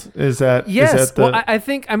canceled. Is that Yes. Is that the, Well, I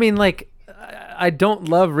think, I mean, like, I don't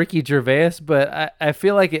love Ricky Gervais, but I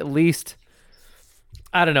feel like at least,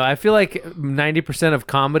 I don't know. I feel like 90% of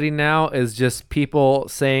comedy now is just people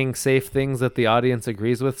saying safe things that the audience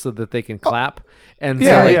agrees with so that they can clap. And Yeah,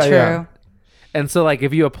 so, Very yeah, true. yeah. and so like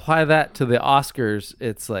if you apply that to the Oscars,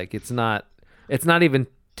 it's like it's not even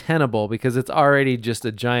tenable because it's already just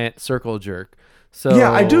a giant circle jerk. So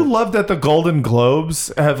Yeah, I do love that the Golden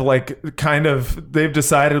Globes have they've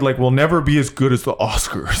decided like we'll never be as good as the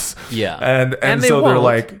Oscars. Yeah. And they so they're won't.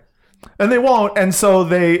 like, and they won't. And so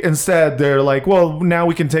they're like, well, now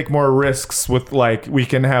we can take more risks with like we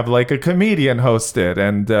can have like a comedian host it,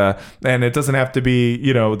 and it doesn't have to be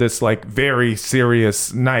this like very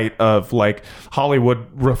serious night of like Hollywood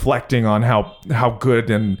reflecting on how good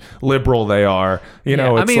and liberal they are. I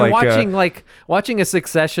It's mean, like watching a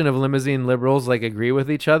succession of limousine liberals like agree with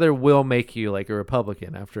each other will make you like a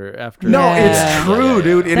Republican after. No, Yeah. it's true,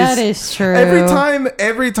 dude. That is true.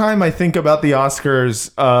 Every time I think about the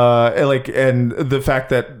Oscars, and the fact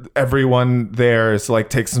that everyone there is like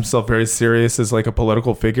takes himself very serious as like a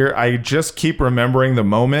political figure, I just keep remembering the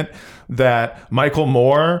moment that Michael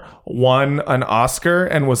Moore won an Oscar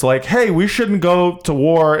and was like, "Hey, we shouldn't go to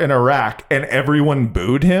war in Iraq," and everyone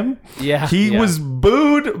booed him. Yeah, he yeah. was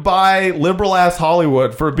booed by liberal ass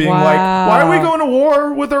Hollywood for being like, Wow. "Why are we going to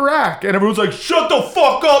war with Iraq?" And everyone's like, "Shut the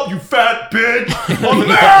fuck up, you fat bitch,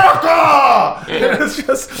 America!" And it's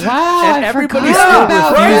just Wow, And I everybody forgot still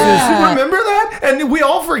about right? that. Remember that? And we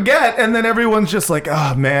all forget, and then everyone's just like,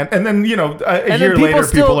 "Oh man!" And then a And year then later,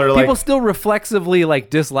 people are like, people still reflexively like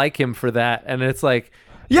dislike him for that, and it's like,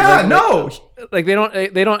 "Yeah, no, like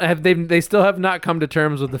they still have not come to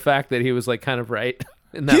terms with the fact that he was like kind of right.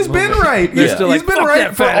 In that he's been moment. right. They're He's still like, been "Fuck right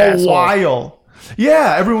that for fat a asshole." while."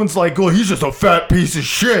 Yeah, everyone's like, "Oh, he's just a fat piece of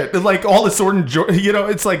shit." And like all this sort of,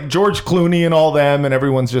 it's like George Clooney and all them, and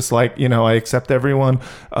everyone's just like, I accept everyone,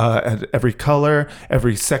 at every color,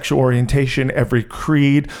 every sexual orientation, every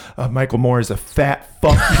creed. Michael Moore is a fat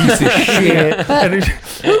fuck piece of shit. And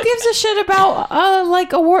Who gives a shit about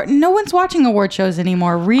like award? No one's watching award shows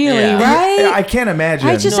anymore, really, Yeah. right? I can't imagine.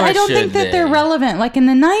 I just Nor I don't should think that they're they. relevant. Like in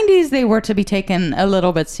the 90s, they were to be taken a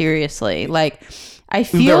little bit seriously. Like I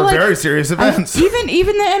feel There were like very serious events. even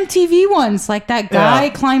the MTV ones, like that guy Yeah.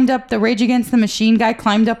 climbed up, the Rage Against the Machine guy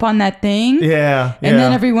climbed up on that thing. Yeah, And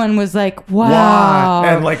then yeah. everyone was like, wow.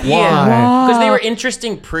 Why? And like, why? Yeah, because they Wow. were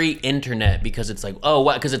interesting pre-internet because it's like, oh,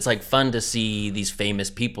 what? Because it's like fun to see these famous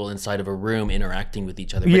people inside of a room interacting with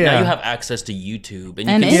each other. But Yeah. now you have access to YouTube and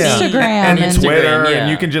you And can see Instagram and and- Twitter, yeah. and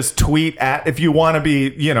you can just tweet at if you want to be,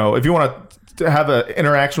 if you want to have an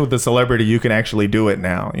interaction with a celebrity, you can actually do it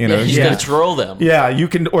now. Yeah, you just yeah. gotta troll them. Yeah, you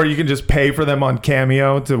can just pay for them on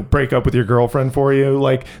Cameo to break up with your girlfriend for you.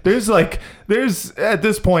 Like, there's at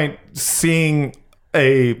this point seeing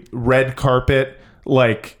a red carpet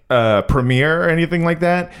like premiere or anything like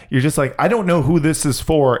that, you're just like, I don't know who this is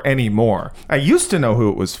for anymore. I used to know who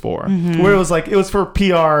it was for, where it was like it was for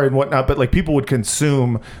PR and whatnot, but like people would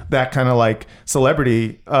consume that kind of like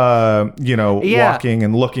celebrity, walking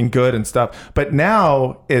and looking good and stuff. But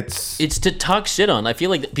now it's to talk shit on. I feel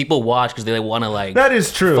like that people watch because they want to like that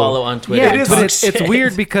is true. follow on Twitter. Yeah, and is- but talk it's shit.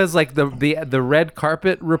 weird because like the red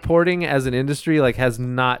carpet reporting as an industry like has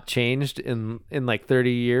not changed in like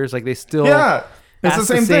 30 years. Like they still Yeah, it's ask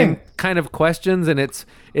the same thing. kind of questions, and it's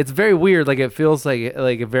very weird. Like it feels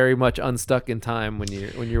like very much unstuck in time when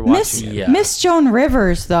you're watching it. Yeah. Miss Joan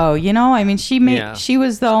Rivers, though, I mean, Yeah. she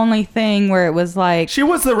was the only thing where it was like She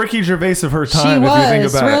was the Ricky Gervais of her she time. if you think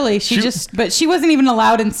was about really it. but she wasn't even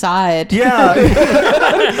allowed inside. Yeah.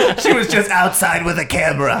 She was just outside with a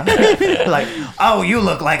camera. Like, oh, you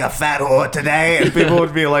look like a fat whore today. And people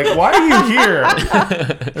would be like, why are you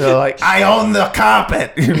here? They're like, I own the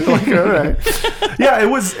carpet. You're like, all right. Yeah,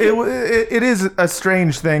 it is a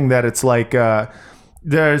strange thing that it's like,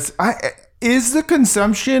 is the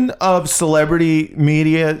consumption of celebrity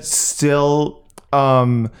media still,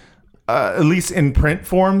 at least in print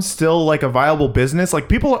form, still like a viable business? Like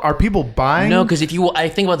people buying? No, because I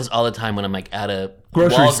think about this all the time when I'm like at a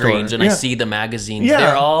Grocery Walgreens store. and I Yeah. see the magazines, Yeah.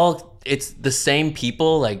 they're all. It's the same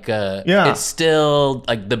people. Like, it's still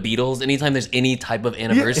like the Beatles. Anytime there's any type of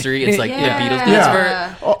anniversary, it's like Yeah. the Beatles.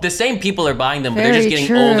 Yeah. It's the same people are buying them, but they're Very just getting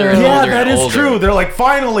true. older and Yeah, older that and is older. true. They're like,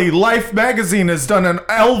 finally, Life magazine has done an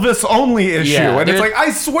Elvis only issue, Yeah, and it's they're- like, I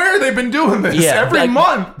swear they've been doing this every like,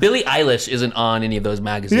 month. Billie Eilish isn't on any of those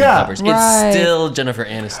magazine Yeah. covers. Right. It's still Jennifer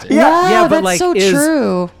Aniston. Yeah. Wow, Yeah, but, that's like, so is-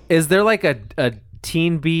 true. Is there like a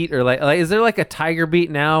teen beat or like is there like a Tiger beat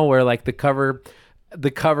now where like the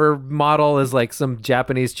cover model is like some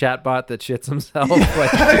Japanese chatbot that shits himself,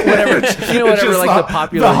 like whatever, It's just like the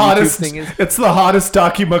popular hottest, YouTube thing is. It's the hottest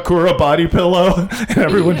Dakimakura body pillow, and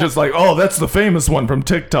everyone's just like, "Oh, that's the famous one from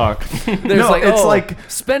TikTok." There's no, like, it's oh, like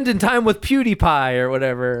spending time with PewDiePie or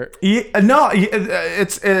whatever.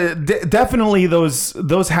 it's definitely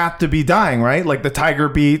those have to be dying, right? Like the Tiger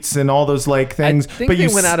Beats and all those like things. I think but they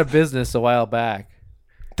you went out of business a while back.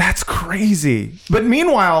 That's crazy. But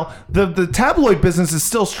meanwhile, the tabloid business is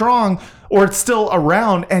still strong, or it's still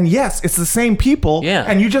around. And yes, it's the same people. Yeah.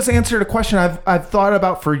 And you just answered a question I've thought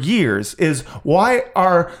about for years: is why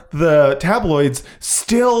are the tabloids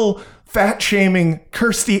still fat shaming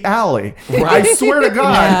Kirstie Alley? I swear to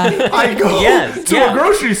God, Yeah. I go to a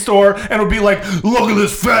grocery store and it'll be like, look at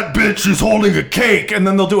this fat bitch, she's holding a cake, and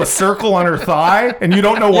then they'll do a circle on her thigh, and you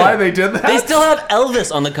don't know why they did that. They still have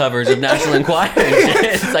Elvis on the covers of National Enquirer.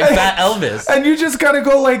 It's like Fat Elvis. And you just gotta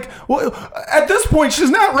go like, well, at this point,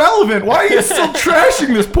 she's not relevant. Why are you still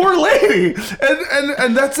trashing this poor lady?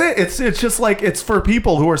 And that's it. It's just like, it's for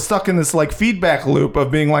people who are stuck in this like feedback loop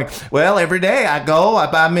of being like, well, every day I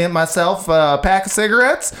buy myself a pack of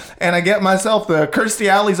cigarettes, and I get myself the Kirstie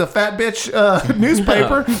Alley's a fat bitch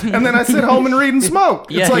newspaper, and then I sit home and read and smoke.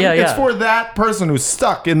 Yeah, it's like yeah, it's yeah. for that person who's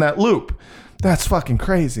stuck in that loop. That's fucking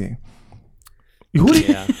crazy. Who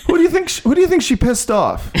do you think she pissed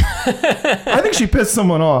off? I think she pissed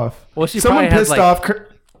someone off. Well, she someone probably had, pissed like- off.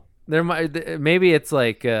 There might maybe it's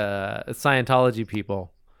like Scientology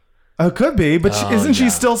people. Could be, but isn't she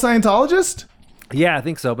still Scientologist? Yeah, I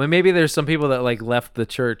think so. But maybe there's some people that like left the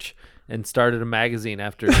church and started a magazine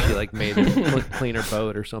after she like made a cleaner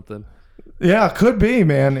boat or something. Yeah, could be,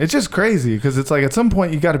 man. It's just crazy because it's like at some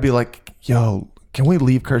point you got to be like, yo, can we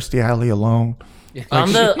leave Kirstie Alley alone?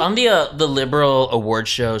 On the liberal award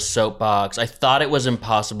show soapbox, I thought it was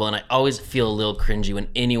impossible, and I always feel a little cringy when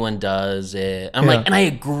anyone does it. I'm like, and I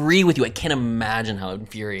agree with you. I can't imagine how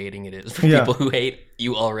infuriating it is for people who hate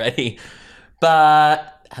you already.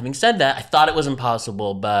 But having said that, I thought it was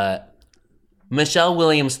impossible. But Michelle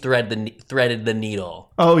Williams threaded the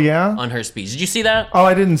needle Oh yeah. on her speech. Did you see that? Oh,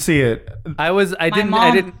 I didn't see it. I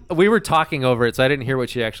didn't. We were talking over it, so I didn't hear what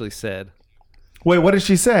she actually said. Wait, what did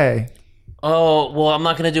she say? Oh, well, I'm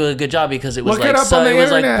not going to do a good job because it was Look it like up on the it was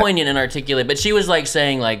like internet. poignant and articulate, but she was like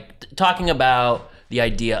saying like talking about the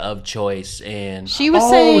idea of choice and She was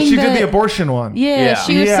saying she that, did the abortion one. Yeah,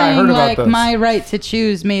 she was Yeah, I saying heard about like this. my right to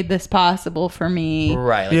choose made this possible for me.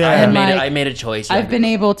 right. Like, Yeah. I, had And, made like, I made a choice. I've been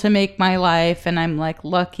able to make my life, and I'm like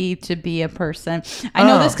lucky to be a person. I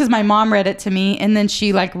know this because my mom read it to me, and then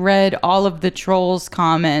she like read all of the trolls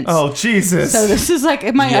comments. Oh Jesus. So this is like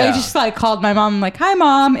I Yeah. just like called my mom. I'm like, "Hi,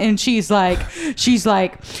 mom," and she's like,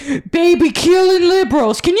 "Baby killing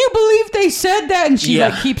liberals. Can you believe they said that?" And she Yeah.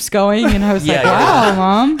 like keeps going, and I was like, Yeah, yeah. "Wow,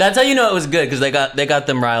 mom." That's how you know it was good because they got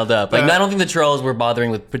them riled up. Like I don't think the trolls were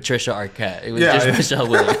bothering with Patricia Arquette. It was Yeah, just yeah. Michelle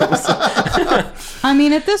Williams. I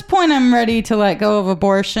mean, at this point, I'm ready to let go of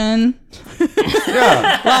abortion.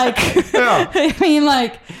 yeah. Like, Yeah. I mean,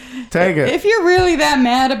 like, Take it. if you're really that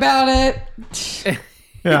mad about it,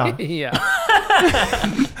 Yeah. Yeah.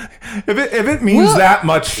 If it means that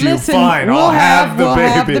much to you, listen, fine. we'll I'll have the we'll baby.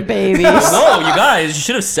 have the babies. No, you guys, you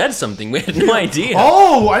should have said something. We had no idea.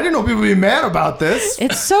 Oh, I didn't know people would be mad about this.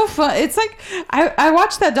 It's so fun. It's like I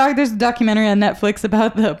watched that there's a documentary on Netflix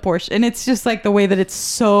about the abortion, and it's just like the way that it's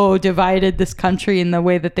so divided this country and the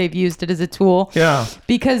way that they've used it as a tool. Yeah.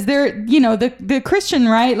 Because they're, the Christian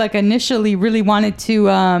right, like initially really wanted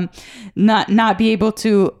to not be able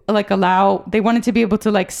to like they wanted to be able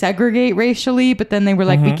to like segregate racially, but then they were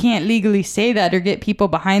like, we can't legally say that or get people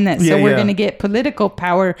behind that. So Yeah, we're yeah. going to get political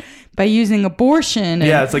power by using abortion.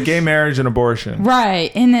 Yeah, And- it's like gay marriage and abortion.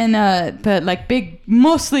 Right. And then, but like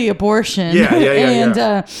mostly abortion. Yeah, yeah, yeah, and,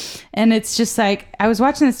 yeah. And it's just like, I was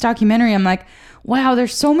watching this documentary. I'm like, wow,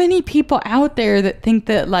 there's so many people out there that think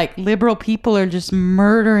that like liberal people are just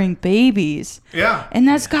murdering babies. Yeah. And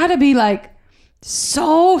that's gotta be like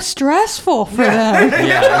so stressful for them.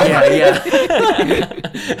 Yeah.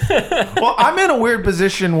 Well, I'm in a weird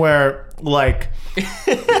position where, like,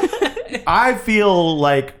 I feel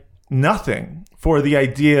like nothing for the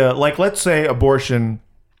idea. Like, let's say abortion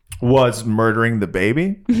was murdering the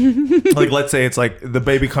baby. Like, let's say it's like the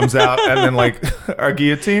baby comes out and then like a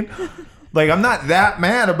guillotine. Like, I'm not that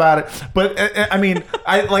mad about it, but I mean,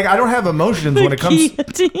 I don't have emotions when it comes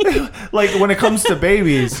like when it comes to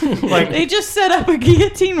babies. Like, they just set up a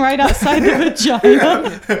guillotine right outside the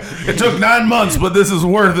vagina. It took 9 months, but this is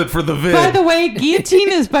worth it for the vid. By the way,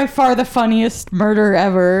 guillotine is by far the funniest murder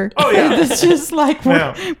ever. Oh, yeah. It's just like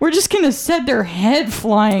we're just gonna set their head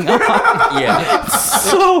flying off. Yeah. It's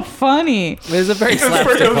so funny. There's a very It was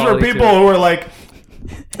slapstick for quality people to it.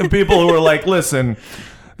 who were like, listen,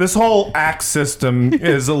 this whole axe system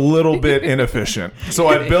is a little bit inefficient. So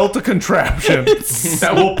I built a contraption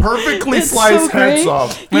that will perfectly It's slice so heads great.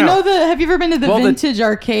 off. You Yeah. know have you ever been to the vintage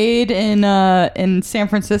arcade in San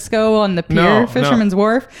Francisco on the pier, No. Fisherman's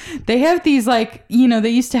Wharf? They have these like, they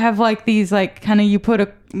used to have like these like kind of you put a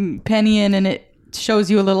penny in and it shows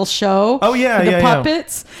you a little show. Oh, yeah, with the yeah.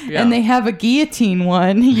 puppets. Yeah. And they have a guillotine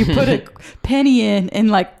one. You put a penny in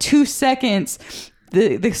like 2 seconds.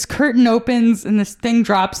 This curtain opens and this thing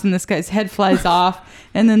drops and this guy's head flies off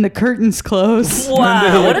and then the curtains close.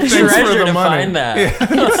 Wow, what a Thanks for treasure the to money. find that.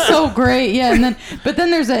 It's so great. Yeah. But then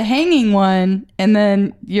there's a hanging one and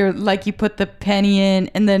then you're like, you put the penny in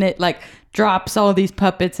and then it like drops all these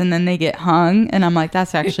puppets and then they get hung. And I'm like,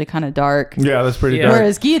 that's actually kind of dark. Yeah, that's pretty Yeah. dark.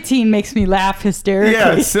 Whereas guillotine makes me laugh hysterically.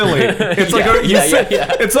 Yeah, it's silly. It's like Yeah.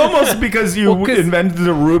 it's almost because you Well, 'cause- invented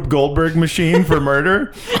the Rube Goldberg machine for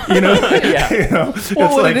murder. You know, Yeah. You know? Well, It's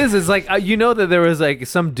what like, it is like you know that there was like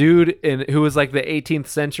some dude who was like the 18th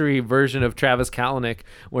century version of Travis Kalanick,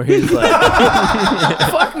 where he's like,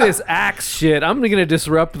 "Fuck this axe shit! I'm gonna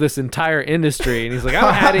disrupt this entire industry." And he's like, "I'm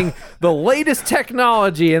adding the latest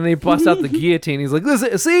technology," and then he busts out the guillotine. He's like,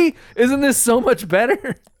 "Listen, see, isn't this so much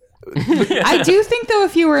better?" I do think though,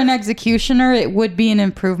 if you were an executioner, it would be an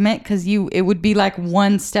improvement because it would be like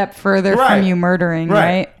one step further Right. from you murdering, Right.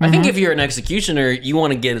 right? I think if you're an executioner, you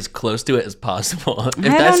want to get as close to it as possible. If I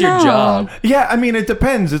that's don't your know. job. yeah, I mean, it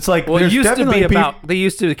depends. It's like Well, it there's used to be definitely about they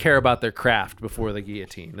used to care about their craft before the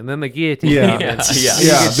guillotine, and then the guillotine. Yeah. came in. Yeah. You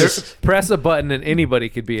Yeah, could just press a button and anybody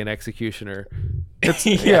could be an executioner.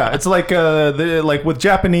 Yeah, it's like like with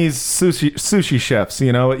Japanese sushi chefs,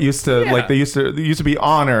 you know, it used to like there used to be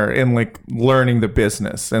honor in like learning the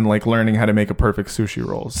business and like learning how to make a perfect sushi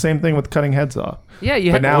roll. Same thing with cutting heads off. Yeah,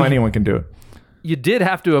 But now anyone can do it. You did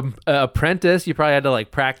have to apprentice. You probably had to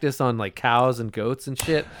like practice on like cows and goats and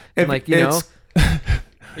shit. And like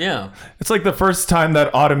Yeah. It's like the first time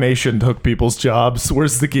that automation took people's jobs.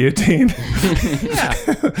 Where's the guillotine? yeah.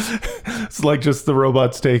 It's like just the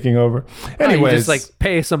robots taking over. You Anyways, just like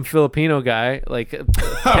pay some Filipino guy like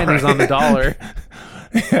pennies on the dollar.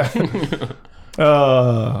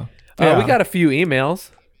 yeah. We got a few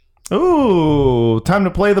emails. Ooh, time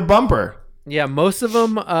to play the bumper. Yeah, most of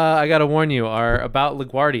them, I got to warn you, are about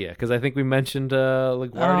LaGuardia because I think we mentioned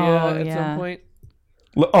LaGuardia at some point.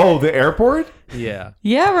 Oh, the airport? Yeah.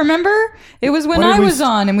 Yeah, remember? It was when What did I we was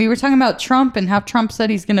on and we were talking about Trump and how Trump said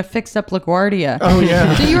he's going to fix up LaGuardia. Oh,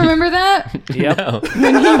 yeah. Do you remember that? Yep.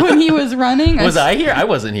 No. when he was running? Was I here? I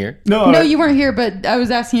wasn't here. No, you weren't here, but I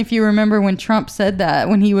was asking if you remember when Trump said that,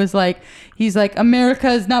 when he's like, America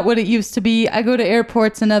is not what it used to be. I go to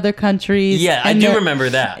airports in other countries. Yeah, I and do they're- remember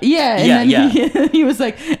that. Yeah, and Yeah, then he was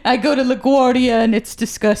like, I go to LaGuardia and it's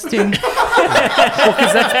disgusting. Well,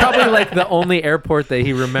 because that's probably like the only airport that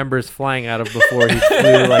he remembers flying out of before he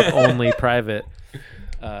flew like only private.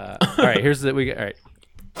 All right, here's the all right.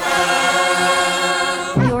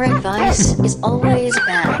 Your advice is always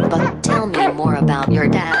bad, but tell me more about your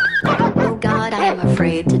dad. Oh God, I am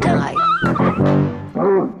afraid to die.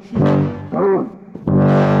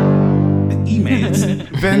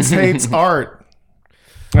 Vince hates art.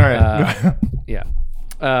 All right. Yeah.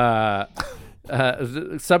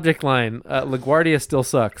 Subject line: LaGuardia still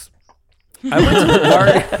sucks. I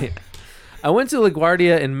went to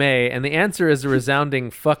LaGuardia in May, and the answer is a resounding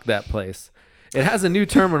 "fuck that place." It has a new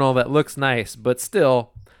terminal that looks nice, but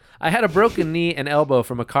still, I had a broken knee and elbow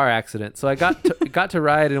from a car accident, so I got to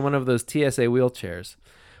ride in one of those TSA wheelchairs.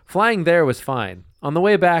 Flying there was fine. On the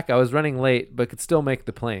way back, I was running late, but could still make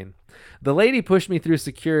the plane. The lady pushed me through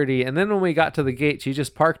security, and then when we got to the gate, she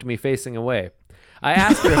just parked me facing away. I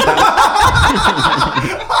asked her if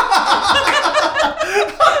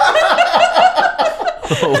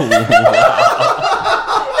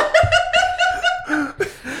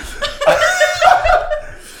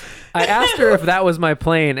I asked her if that was my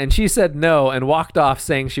plane, and she said no and walked off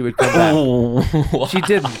saying she would come back. Wow. She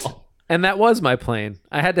didn't. And that was my plane.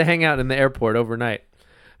 I had to hang out in the airport overnight.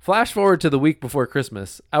 Flash forward to the week before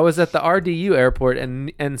Christmas. I was at the RDU airport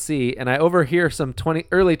in NC, and I overhear some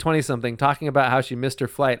early 20-something talking about how she missed her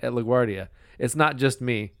flight at LaGuardia. It's not just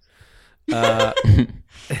me.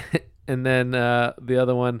 And then the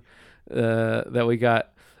other one that we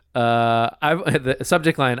got, the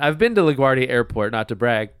subject line, I've been to LaGuardia Airport, not to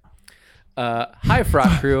brag. Hi,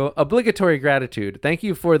 Frog Crew. Obligatory gratitude. Thank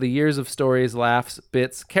you for the years of stories, laughs,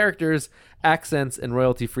 bits, characters, accents, and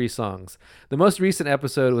royalty-free songs. The most recent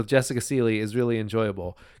episode with Jessica Seeley is really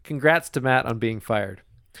enjoyable. Congrats to Matt on being fired.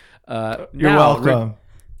 You're now, welcome.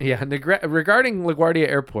 Regarding LaGuardia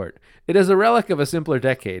Airport, it is a relic of a simpler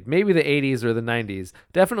decade, maybe the 80s or the 90s,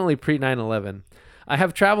 definitely pre-9/11. I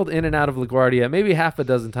have traveled in and out of LaGuardia maybe half a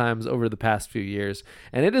dozen times over the past few years,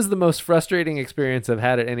 and it is the most frustrating experience I've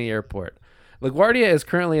had at any airport. LaGuardia is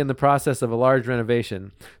currently in the process of a large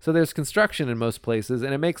renovation, so there's construction in most places,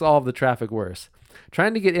 and it makes all of the traffic worse.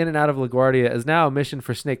 Trying to get in and out of LaGuardia is now a mission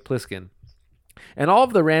for Snake Plissken. And all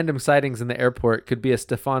of the random sightings in the airport could be a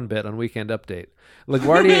Stefan bit on Weekend Update.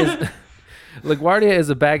 LaGuardia is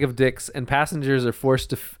a bag of dicks, and passengers are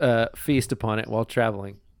forced to feast upon it while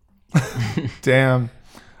traveling. Damn.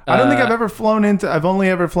 I don't think I've only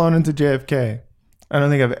ever flown into JFK. I don't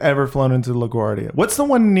think I've ever flown into LaGuardia. What's the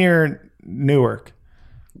one near Newark?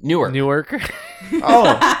 Newark. Oh,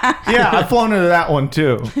 yeah, I've flown into that one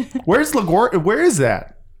too. Where's LaGuardia? Where is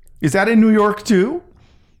that? Is that in New York too?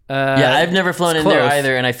 Yeah, I've never flown in there close.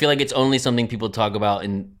 either, and I feel like it's only something people talk about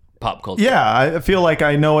in pop culture. Yeah, I feel like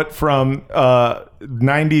I know it from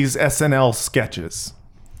 90s SNL sketches.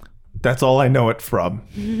 That's all I know it from.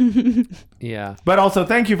 Yeah. But also,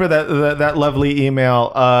 thank you for that lovely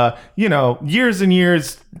email. Years and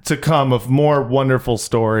years to come of more wonderful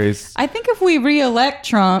stories. I think if we re-elect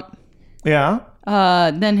Trump, Yeah,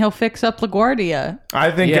 then he'll fix up LaGuardia.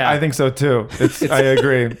 I think so too. I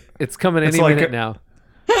agree. It's coming any like minute now.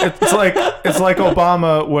 It's like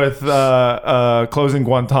Obama with closing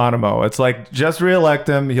Guantanamo. It's like, just reelect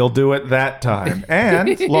him. He'll do it that time.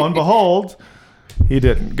 And lo and behold, he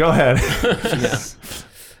didn't. Go ahead.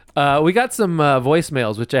 We got some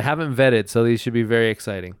voicemails, which I haven't vetted, so these should be very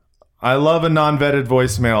exciting. I love a non-vetted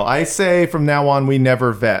voicemail. I say from now on we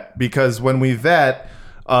never vet, because when we vet,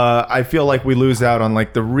 I feel like we lose out on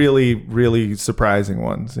like the really, really surprising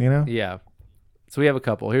ones, you know? Yeah. So we have a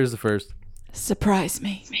couple. Here's the first. Surprise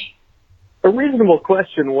me. A reasonable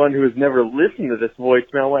question one who has never listened to this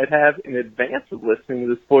voicemail might have in advance of listening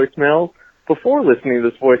to this voicemail, before listening to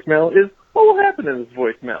this voicemail, is what will happen in this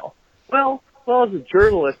voicemail? Well, as a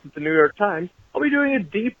journalist at the New York Times, I'll be doing a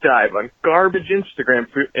deep dive on garbage Instagram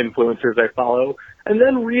influencers I follow, and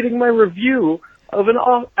then reading my review of an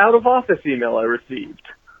out-of-office email I received.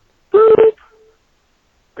 Boop!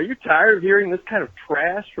 Are you tired of hearing this kind of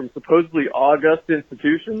trash from supposedly august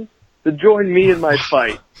institutions? Then join me in my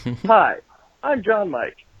fight. Hi, I'm John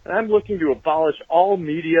Mike, and I'm looking to abolish all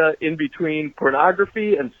media in between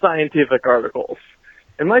pornography and scientific articles.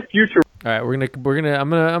 In my future... All right, I'm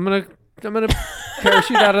gonna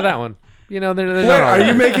parachute out of that one. You know, they're Wait, not all are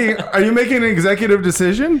you making an executive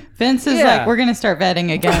decision? Vince is Yeah. like, we're going to start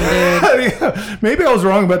vetting again, dude. Maybe I was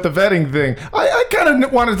wrong about the vetting thing. I kind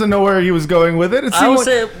of wanted to know where he was going with it. I would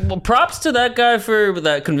say, props to that guy for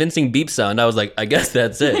that convincing beep sound. I was like, I guess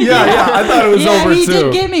that's it. Yeah, I thought it was Yeah, over he too.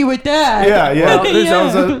 did get me with that. Yeah.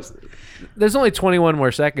 Well, There's only 21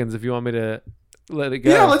 more seconds if you want me to let it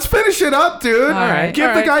go. Yeah, let's finish it up, dude. All right.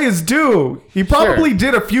 Give the guy his due. He probably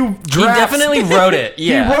did a few He drafts. definitely wrote it.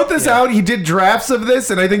 Yeah. He wrote this out. He did drafts of this,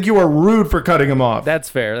 and I think you were rude for cutting him off. That's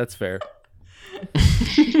fair.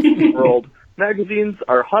 world. Magazines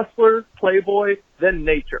are Hustler, Playboy, then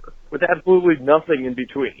Nature, with absolutely nothing in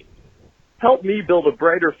between. Help me build a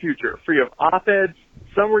brighter future, free of op-eds,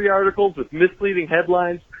 summary articles with misleading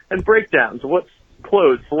headlines, and breakdowns of what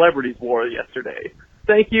clothes celebrities wore yesterday.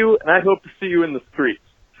 Thank you, and I hope to see you in the streets.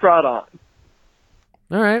 Trot on.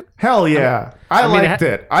 All right. Hell yeah. I mean, liked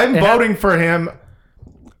it. I'm voting for him.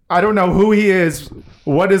 I don't know who he is,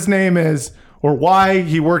 what his name is, or why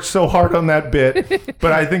he worked so hard on that bit,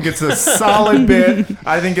 but I think it's a solid bit.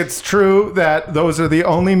 I think it's true that those are the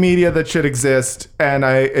only media that should exist, and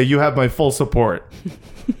you have my full support.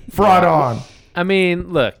 Fraud on. I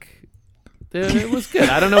mean, look, it was good.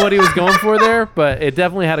 I don't know what he was going for there, but it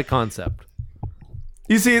definitely had a concept.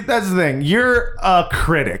 You see, that's the thing. You're a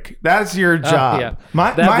critic. That's your job. Yeah.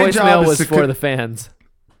 My That voicemail job was is for the fans.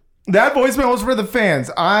 That voicemail was for the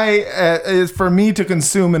fans. Is for me to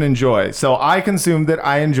consume and enjoy. So I consumed it.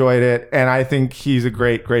 I enjoyed it, and I think he's a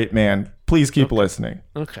great, great man. Please keep listening.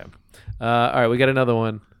 Okay. All right, we got another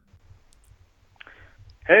one.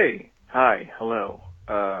 Hey, hi, hello.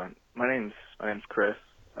 My name's Chris.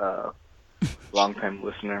 Long-time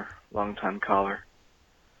listener, long-time caller.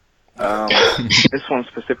 This one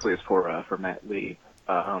specifically is for Matt Lee.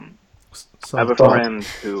 I have a friend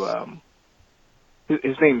who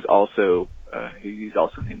his name's also he's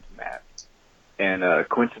also named Matt, and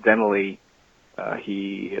coincidentally,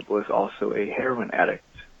 he was also a heroin addict.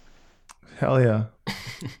 Hell yeah.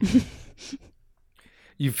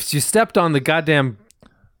 You stepped on the goddamn.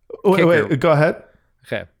 Wait, go ahead.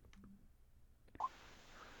 Okay.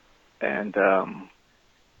 And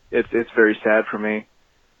it's very sad for me,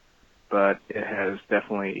 but it has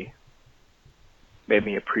definitely made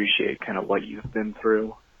me appreciate kind of what you've been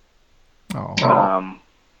through. Oh.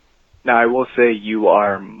 Now I will say you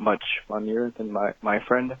are much funnier than my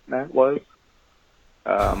friend Matt was,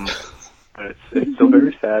 but it's still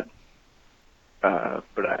very sad.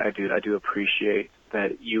 But I do appreciate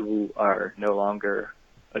that you are no longer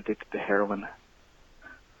addicted to heroin,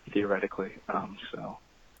 theoretically. So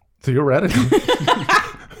Theoretically.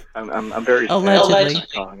 I'm very Allegedly.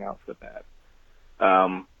 sad calling out for that.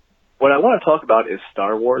 What I want to talk about is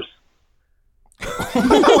Star Wars.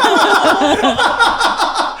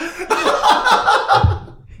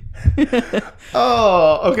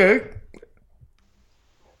 Oh, okay.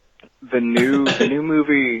 The new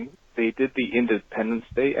movie, they did the Independence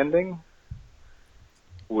Day ending,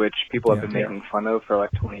 which people have been making fun of for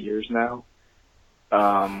like 20 years now.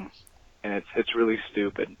 And it's really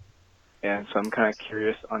stupid. And so I'm kind of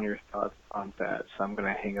curious on your thoughts on that. So I'm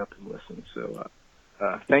going to hang up and listen. So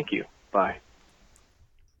thank you. Bye.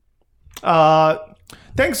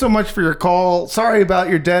 Thanks so much for your call. Sorry about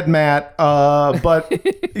your dead Matt. But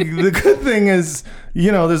the good thing is,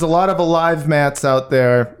 there's a lot of alive Matts out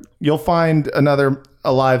there. You'll find another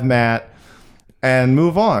alive Matt and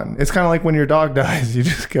move on. It's kind of like when your dog dies, you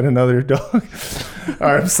just get another dog. All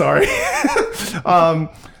right, I'm sorry.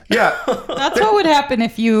 Yeah. That's what would happen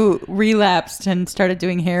if you relapsed and started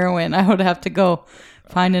doing heroin. I would have to go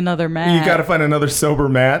find another Matt. You got to find another sober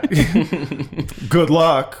Matt. Good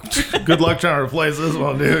luck. Good luck trying to replace this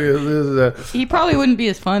one, dude. He probably wouldn't be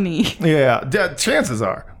as funny. Yeah, chances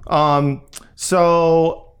are.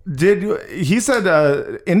 So he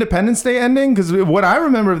said Independence Day ending? Because what I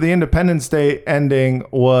remember of the Independence Day ending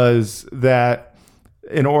was that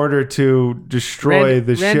in order to destroy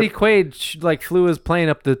the Randy ship. Quaid flew his plane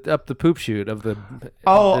up the poop chute of the.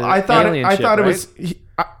 I thought alien it ship, was.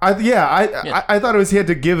 I thought it was he had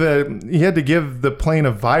to give the plane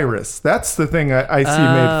a virus. That's the thing I see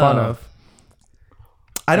made fun of.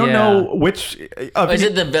 I don't know which. Is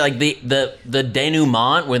it the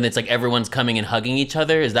denouement when it's like everyone's coming and hugging each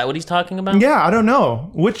other? Is that what he's talking about? Yeah, I don't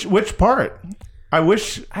know which part. I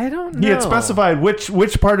wish I don't know. He had specified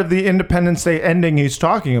which part of the Independence Day ending he's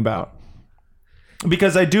talking about.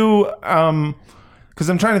 Because I do, because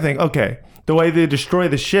I'm trying to think. Okay, the way they destroy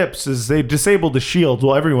the ships is they disable the shields.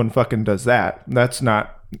 Well, everyone fucking does that. That's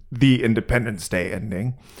not the Independence Day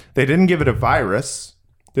ending. They didn't give it a virus.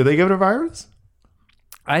 Did they give it a virus?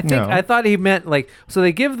 I thought he meant so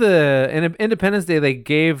they give in Independence Day they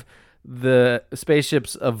gave the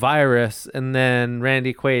spaceships a virus, and then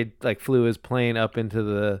Randy Quaid flew his plane up into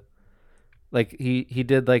the he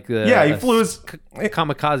did he flew his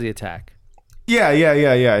kamikaze attack.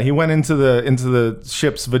 Yeah. He went into the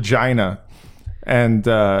ship's vagina and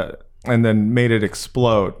then made it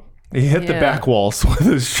explode. He hit the back walls with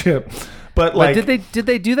his ship. But did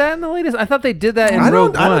they do that in the latest? I thought they did that in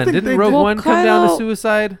Rogue One. Didn't Rogue One come down to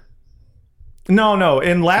suicide? No.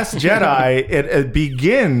 In Last Jedi, it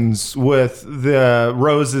begins with the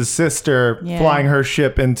Rose's sister flying her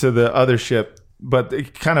ship into the other ship, but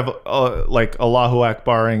it kind of Allahu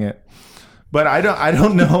Akbaring it. But I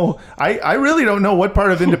don't know. I really don't know what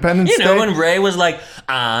part of Independence Day. When Rey was like,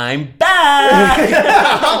 "I'm back."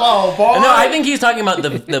 Hello, boy. No, I think he's talking about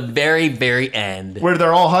the very, very end, where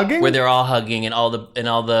they're all hugging. Where they're all hugging, and all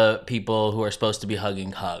the people who are supposed to be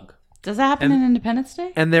hugging hug. Does that happen in Independence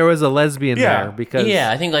Day? And there was a lesbian there because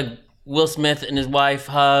I think Will Smith and his wife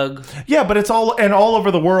hug. Yeah, but it's all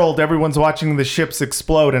over the world. Everyone's watching the ships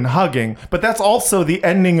explode and hugging. But that's also the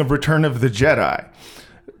ending of Return of the Jedi.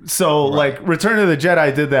 So Return of the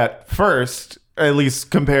Jedi did that first, at least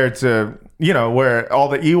compared to where all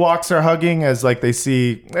the Ewoks are hugging as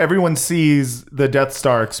everyone sees the Death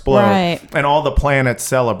Star explode, and all the planets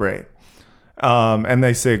celebrate, and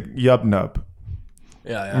they say Yub Nub.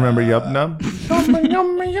 Yeah. Remember Yub Nub?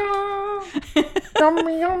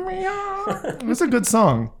 It's a good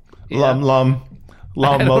song. Lum lum.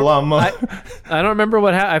 Lum. I don't remember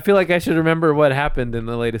what happened. I feel like I should remember what happened in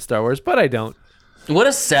the latest Star Wars, but I don't. What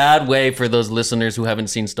a sad way for those listeners who haven't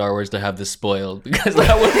seen Star Wars to have this spoiled, because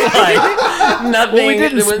that was like nothing. Well, we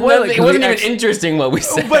didn't spoil it, It wasn't even interesting what we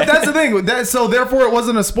said. But that's the thing. So therefore, it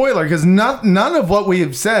wasn't a spoiler because none of what we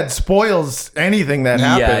have said spoils anything that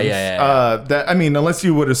happens. Yeah. I mean, unless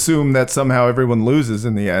you would assume that somehow everyone loses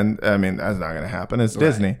in the end. I mean, that's not going to happen. It's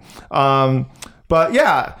Disney. But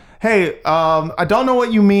yeah, hey, I don't know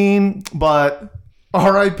what you mean, but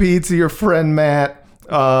R.I.P. to your friend Matt.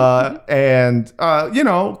 And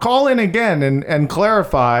call in again and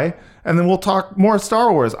clarify, and then we'll talk more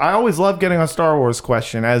Star Wars. I always love getting a Star Wars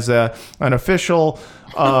question as an official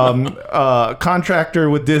contractor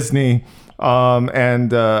with Disney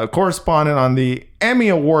and correspondent on the Emmy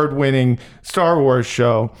Award-winning Star Wars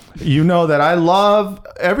show. You know that I love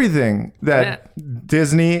everything that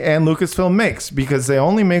Disney and Lucasfilm makes because they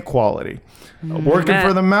only make quality. Working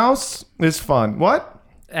for the mouse is fun. What?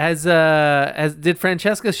 Did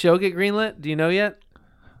Francesca's show get greenlit? Do you know yet?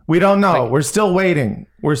 We don't know. We're still waiting.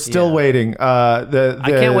 Waiting. I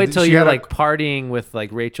can't wait till you're like partying with like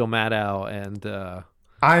Rachel Maddow and.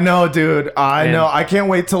 I know, dude. I know. I can't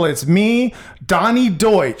wait till it's me, Donnie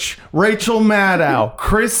Deutsch, Rachel Maddow,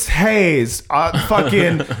 Chris Hayes,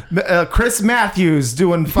 fucking Chris Matthews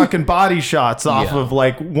doing fucking body shots off of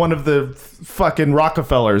like one of the fucking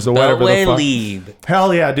Rockefellers or whatever the fuck. Leave.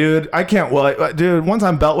 Hell yeah, dude. I can't wait. Dude, once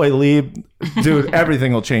I'm Beltway leave, dude,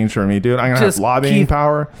 everything will change for me, dude. I'm going to have lobbying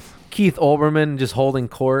power. Keith Olbermann just holding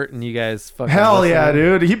court and you guys fucking hell yeah,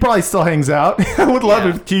 dude. He probably still hangs out. I would love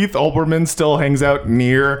if Keith Olbermann still hangs out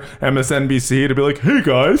near MSNBC to be like, hey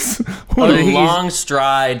guys. A long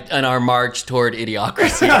stride in our march toward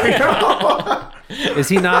idiocracy. Does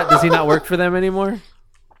he not work for them anymore?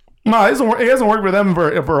 No, he hasn't worked for them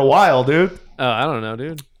for a while, dude. Oh, I don't know,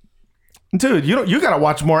 dude. Dude, you gotta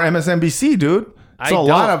watch more MSNBC, dude. It's a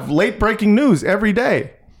lot of late breaking news every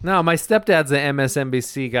day. No, my stepdad's an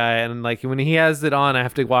MSNBC guy, and like when he has it on, I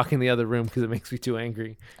have to walk in the other room because it makes me too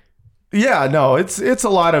angry. Yeah, no, it's a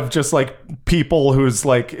lot of just like people who's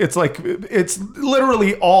like it's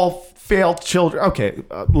literally all failed children. Okay,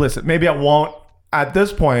 listen, maybe I won't at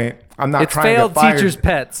this point. I'm not. It's trying failed to fire teachers'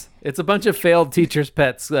 pets. It's a bunch of failed teachers'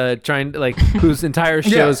 pets trying to like whose entire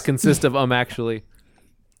shows consist of actually.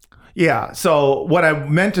 Yeah, so what I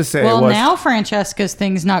meant to say was... Well, now Francesca's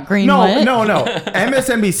thing's not greenlit. No.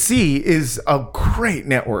 MSNBC is a great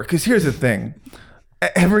network, because here's the thing.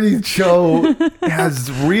 Every show has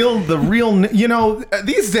the real, you know,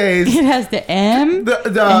 these days... It has the M and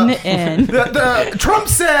the N. Trump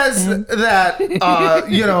says that,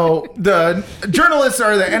 the journalists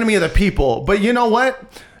are the enemy of the people, but you know what?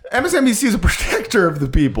 MSNBC is a protector of the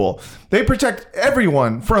people. They protect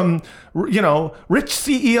everyone from, rich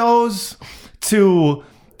CEOs to...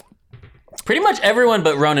 Pretty much everyone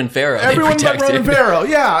but Ronan Farrow. Everyone but Ronan Farrow,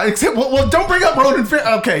 yeah. Except, well, don't bring up Ronan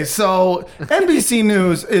Farrow. Okay, so NBC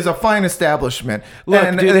News is a fine establishment. Look,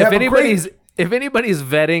 and dude, if anybody's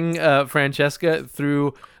vetting Francesca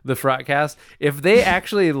through the Frotcast, if they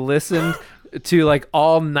actually listened to like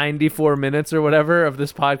all 94 minutes or whatever of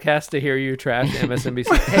this podcast to hear you trash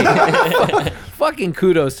MSNBC, hey, fucking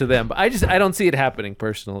kudos to them. But I don't see it happening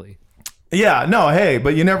personally. Yeah, no, hey,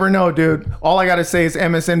 but you never know, dude. All I got to say is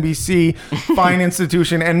MSNBC, fine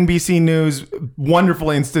institution, NBC News,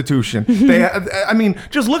 wonderful institution.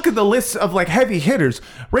 Just look at the list of like heavy hitters.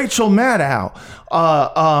 Rachel Maddow,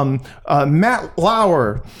 Matt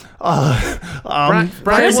Lauer,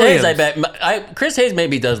 Chris Hayes, I bet. Chris Hayes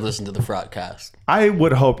maybe does listen to the Frotcast. I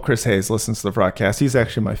would hope Chris Hayes listens to the Frotcast. He's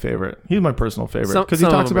actually my favorite. He's my personal favorite because he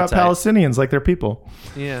talks about Palestinians like they're people.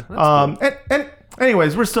 Yeah. That's cool.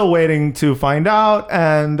 Anyways, we're still waiting to find out.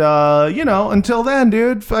 And, until then,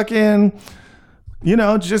 dude, fucking,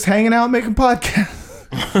 just hanging out making podcasts.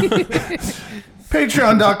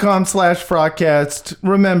 Patreon.com/Frotcast.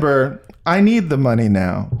 Remember, I need the money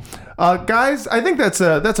now. Guys, I think that's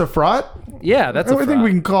a frot. Yeah, that's a frot. I think we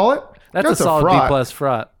can call it. That's a solid B+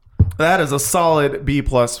 frot. That is a solid B+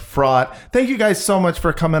 frot. Thank you guys so much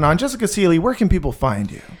for coming on. Jessica Seeley, where can people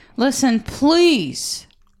find you? Listen, please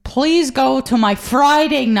go to my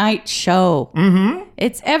Friday night show. Mm-hmm.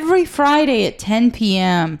 It's every Friday at 10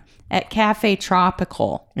 p.m. at Cafe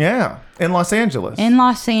Tropical. Yeah, in Los Angeles.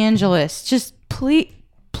 Just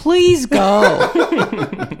please go.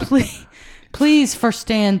 Please for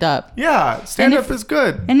stand up. Yeah, stand up is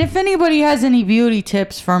good. And if anybody has any beauty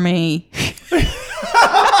tips for me.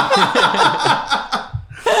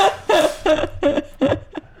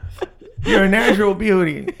 You're a natural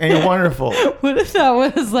beauty and you're wonderful. What if that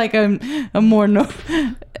was like a more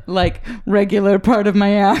regular part of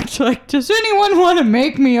my act? Like, does anyone want to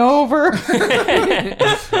make me over?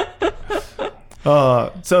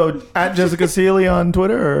 So at Jessica Seeley on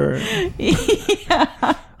Twitter. Or,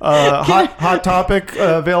 Hot Topic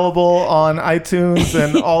available on iTunes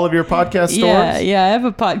and all of your podcast stores. Yeah, I have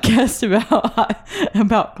a podcast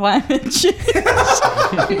about climate change.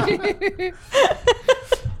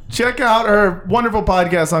 Check out her wonderful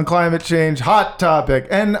podcast on climate change, Hot Topic.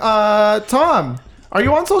 And Tom, are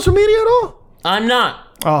you on social media at all? I'm not.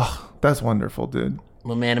 Oh, that's wonderful, dude.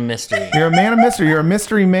 I'm a man of mystery. You're a man of mystery. You're a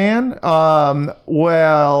mystery man.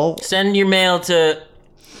 Well, Send your mail to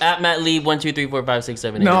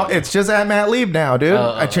 @MattLeib1234567. no, it's just at Matt Lieb now, dude.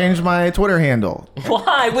 I changed my Twitter handle.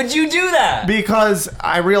 Why would you do that? Because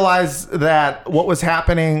I realized that what was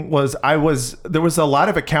happening was there was a lot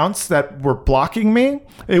of accounts that were blocking me.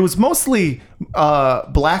 It was mostly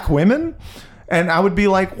black women. And I would be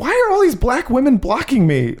like, why are all these black women blocking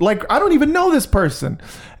me? Like, I don't even know this person.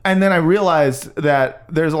 And then I realized that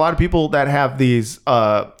there's a lot of people that have these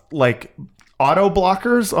like auto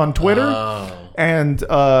blockers on Twitter. And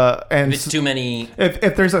If it's too many.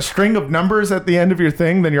 If there's a string of numbers at the end of your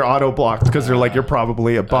thing, then you're auto blocked because they're like, you're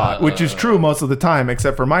probably a bot, which is true most of the time,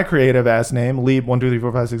 except for my creative ass name, Lieb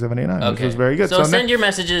 123456789, which was very good. So send your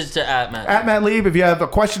messages to @Matt. @Matt Lieb. If you have a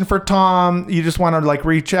question for Tom, you just want to like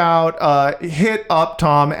reach out, hit up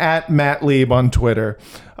Tom @Matt Lieb on Twitter.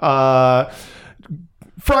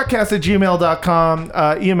 Frogcast@gmail.com.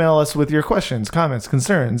 Email us with your questions, comments,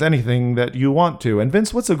 concerns, anything that you want to. And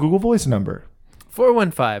Vince, what's a Google Voice number?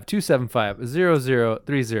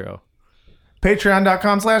 415-275-0030.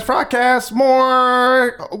 Patreon.com/Frogcast.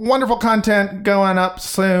 More wonderful content going up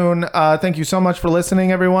soon. Thank you so much for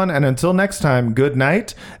listening, everyone. And until next time, good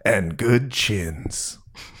night and good chins.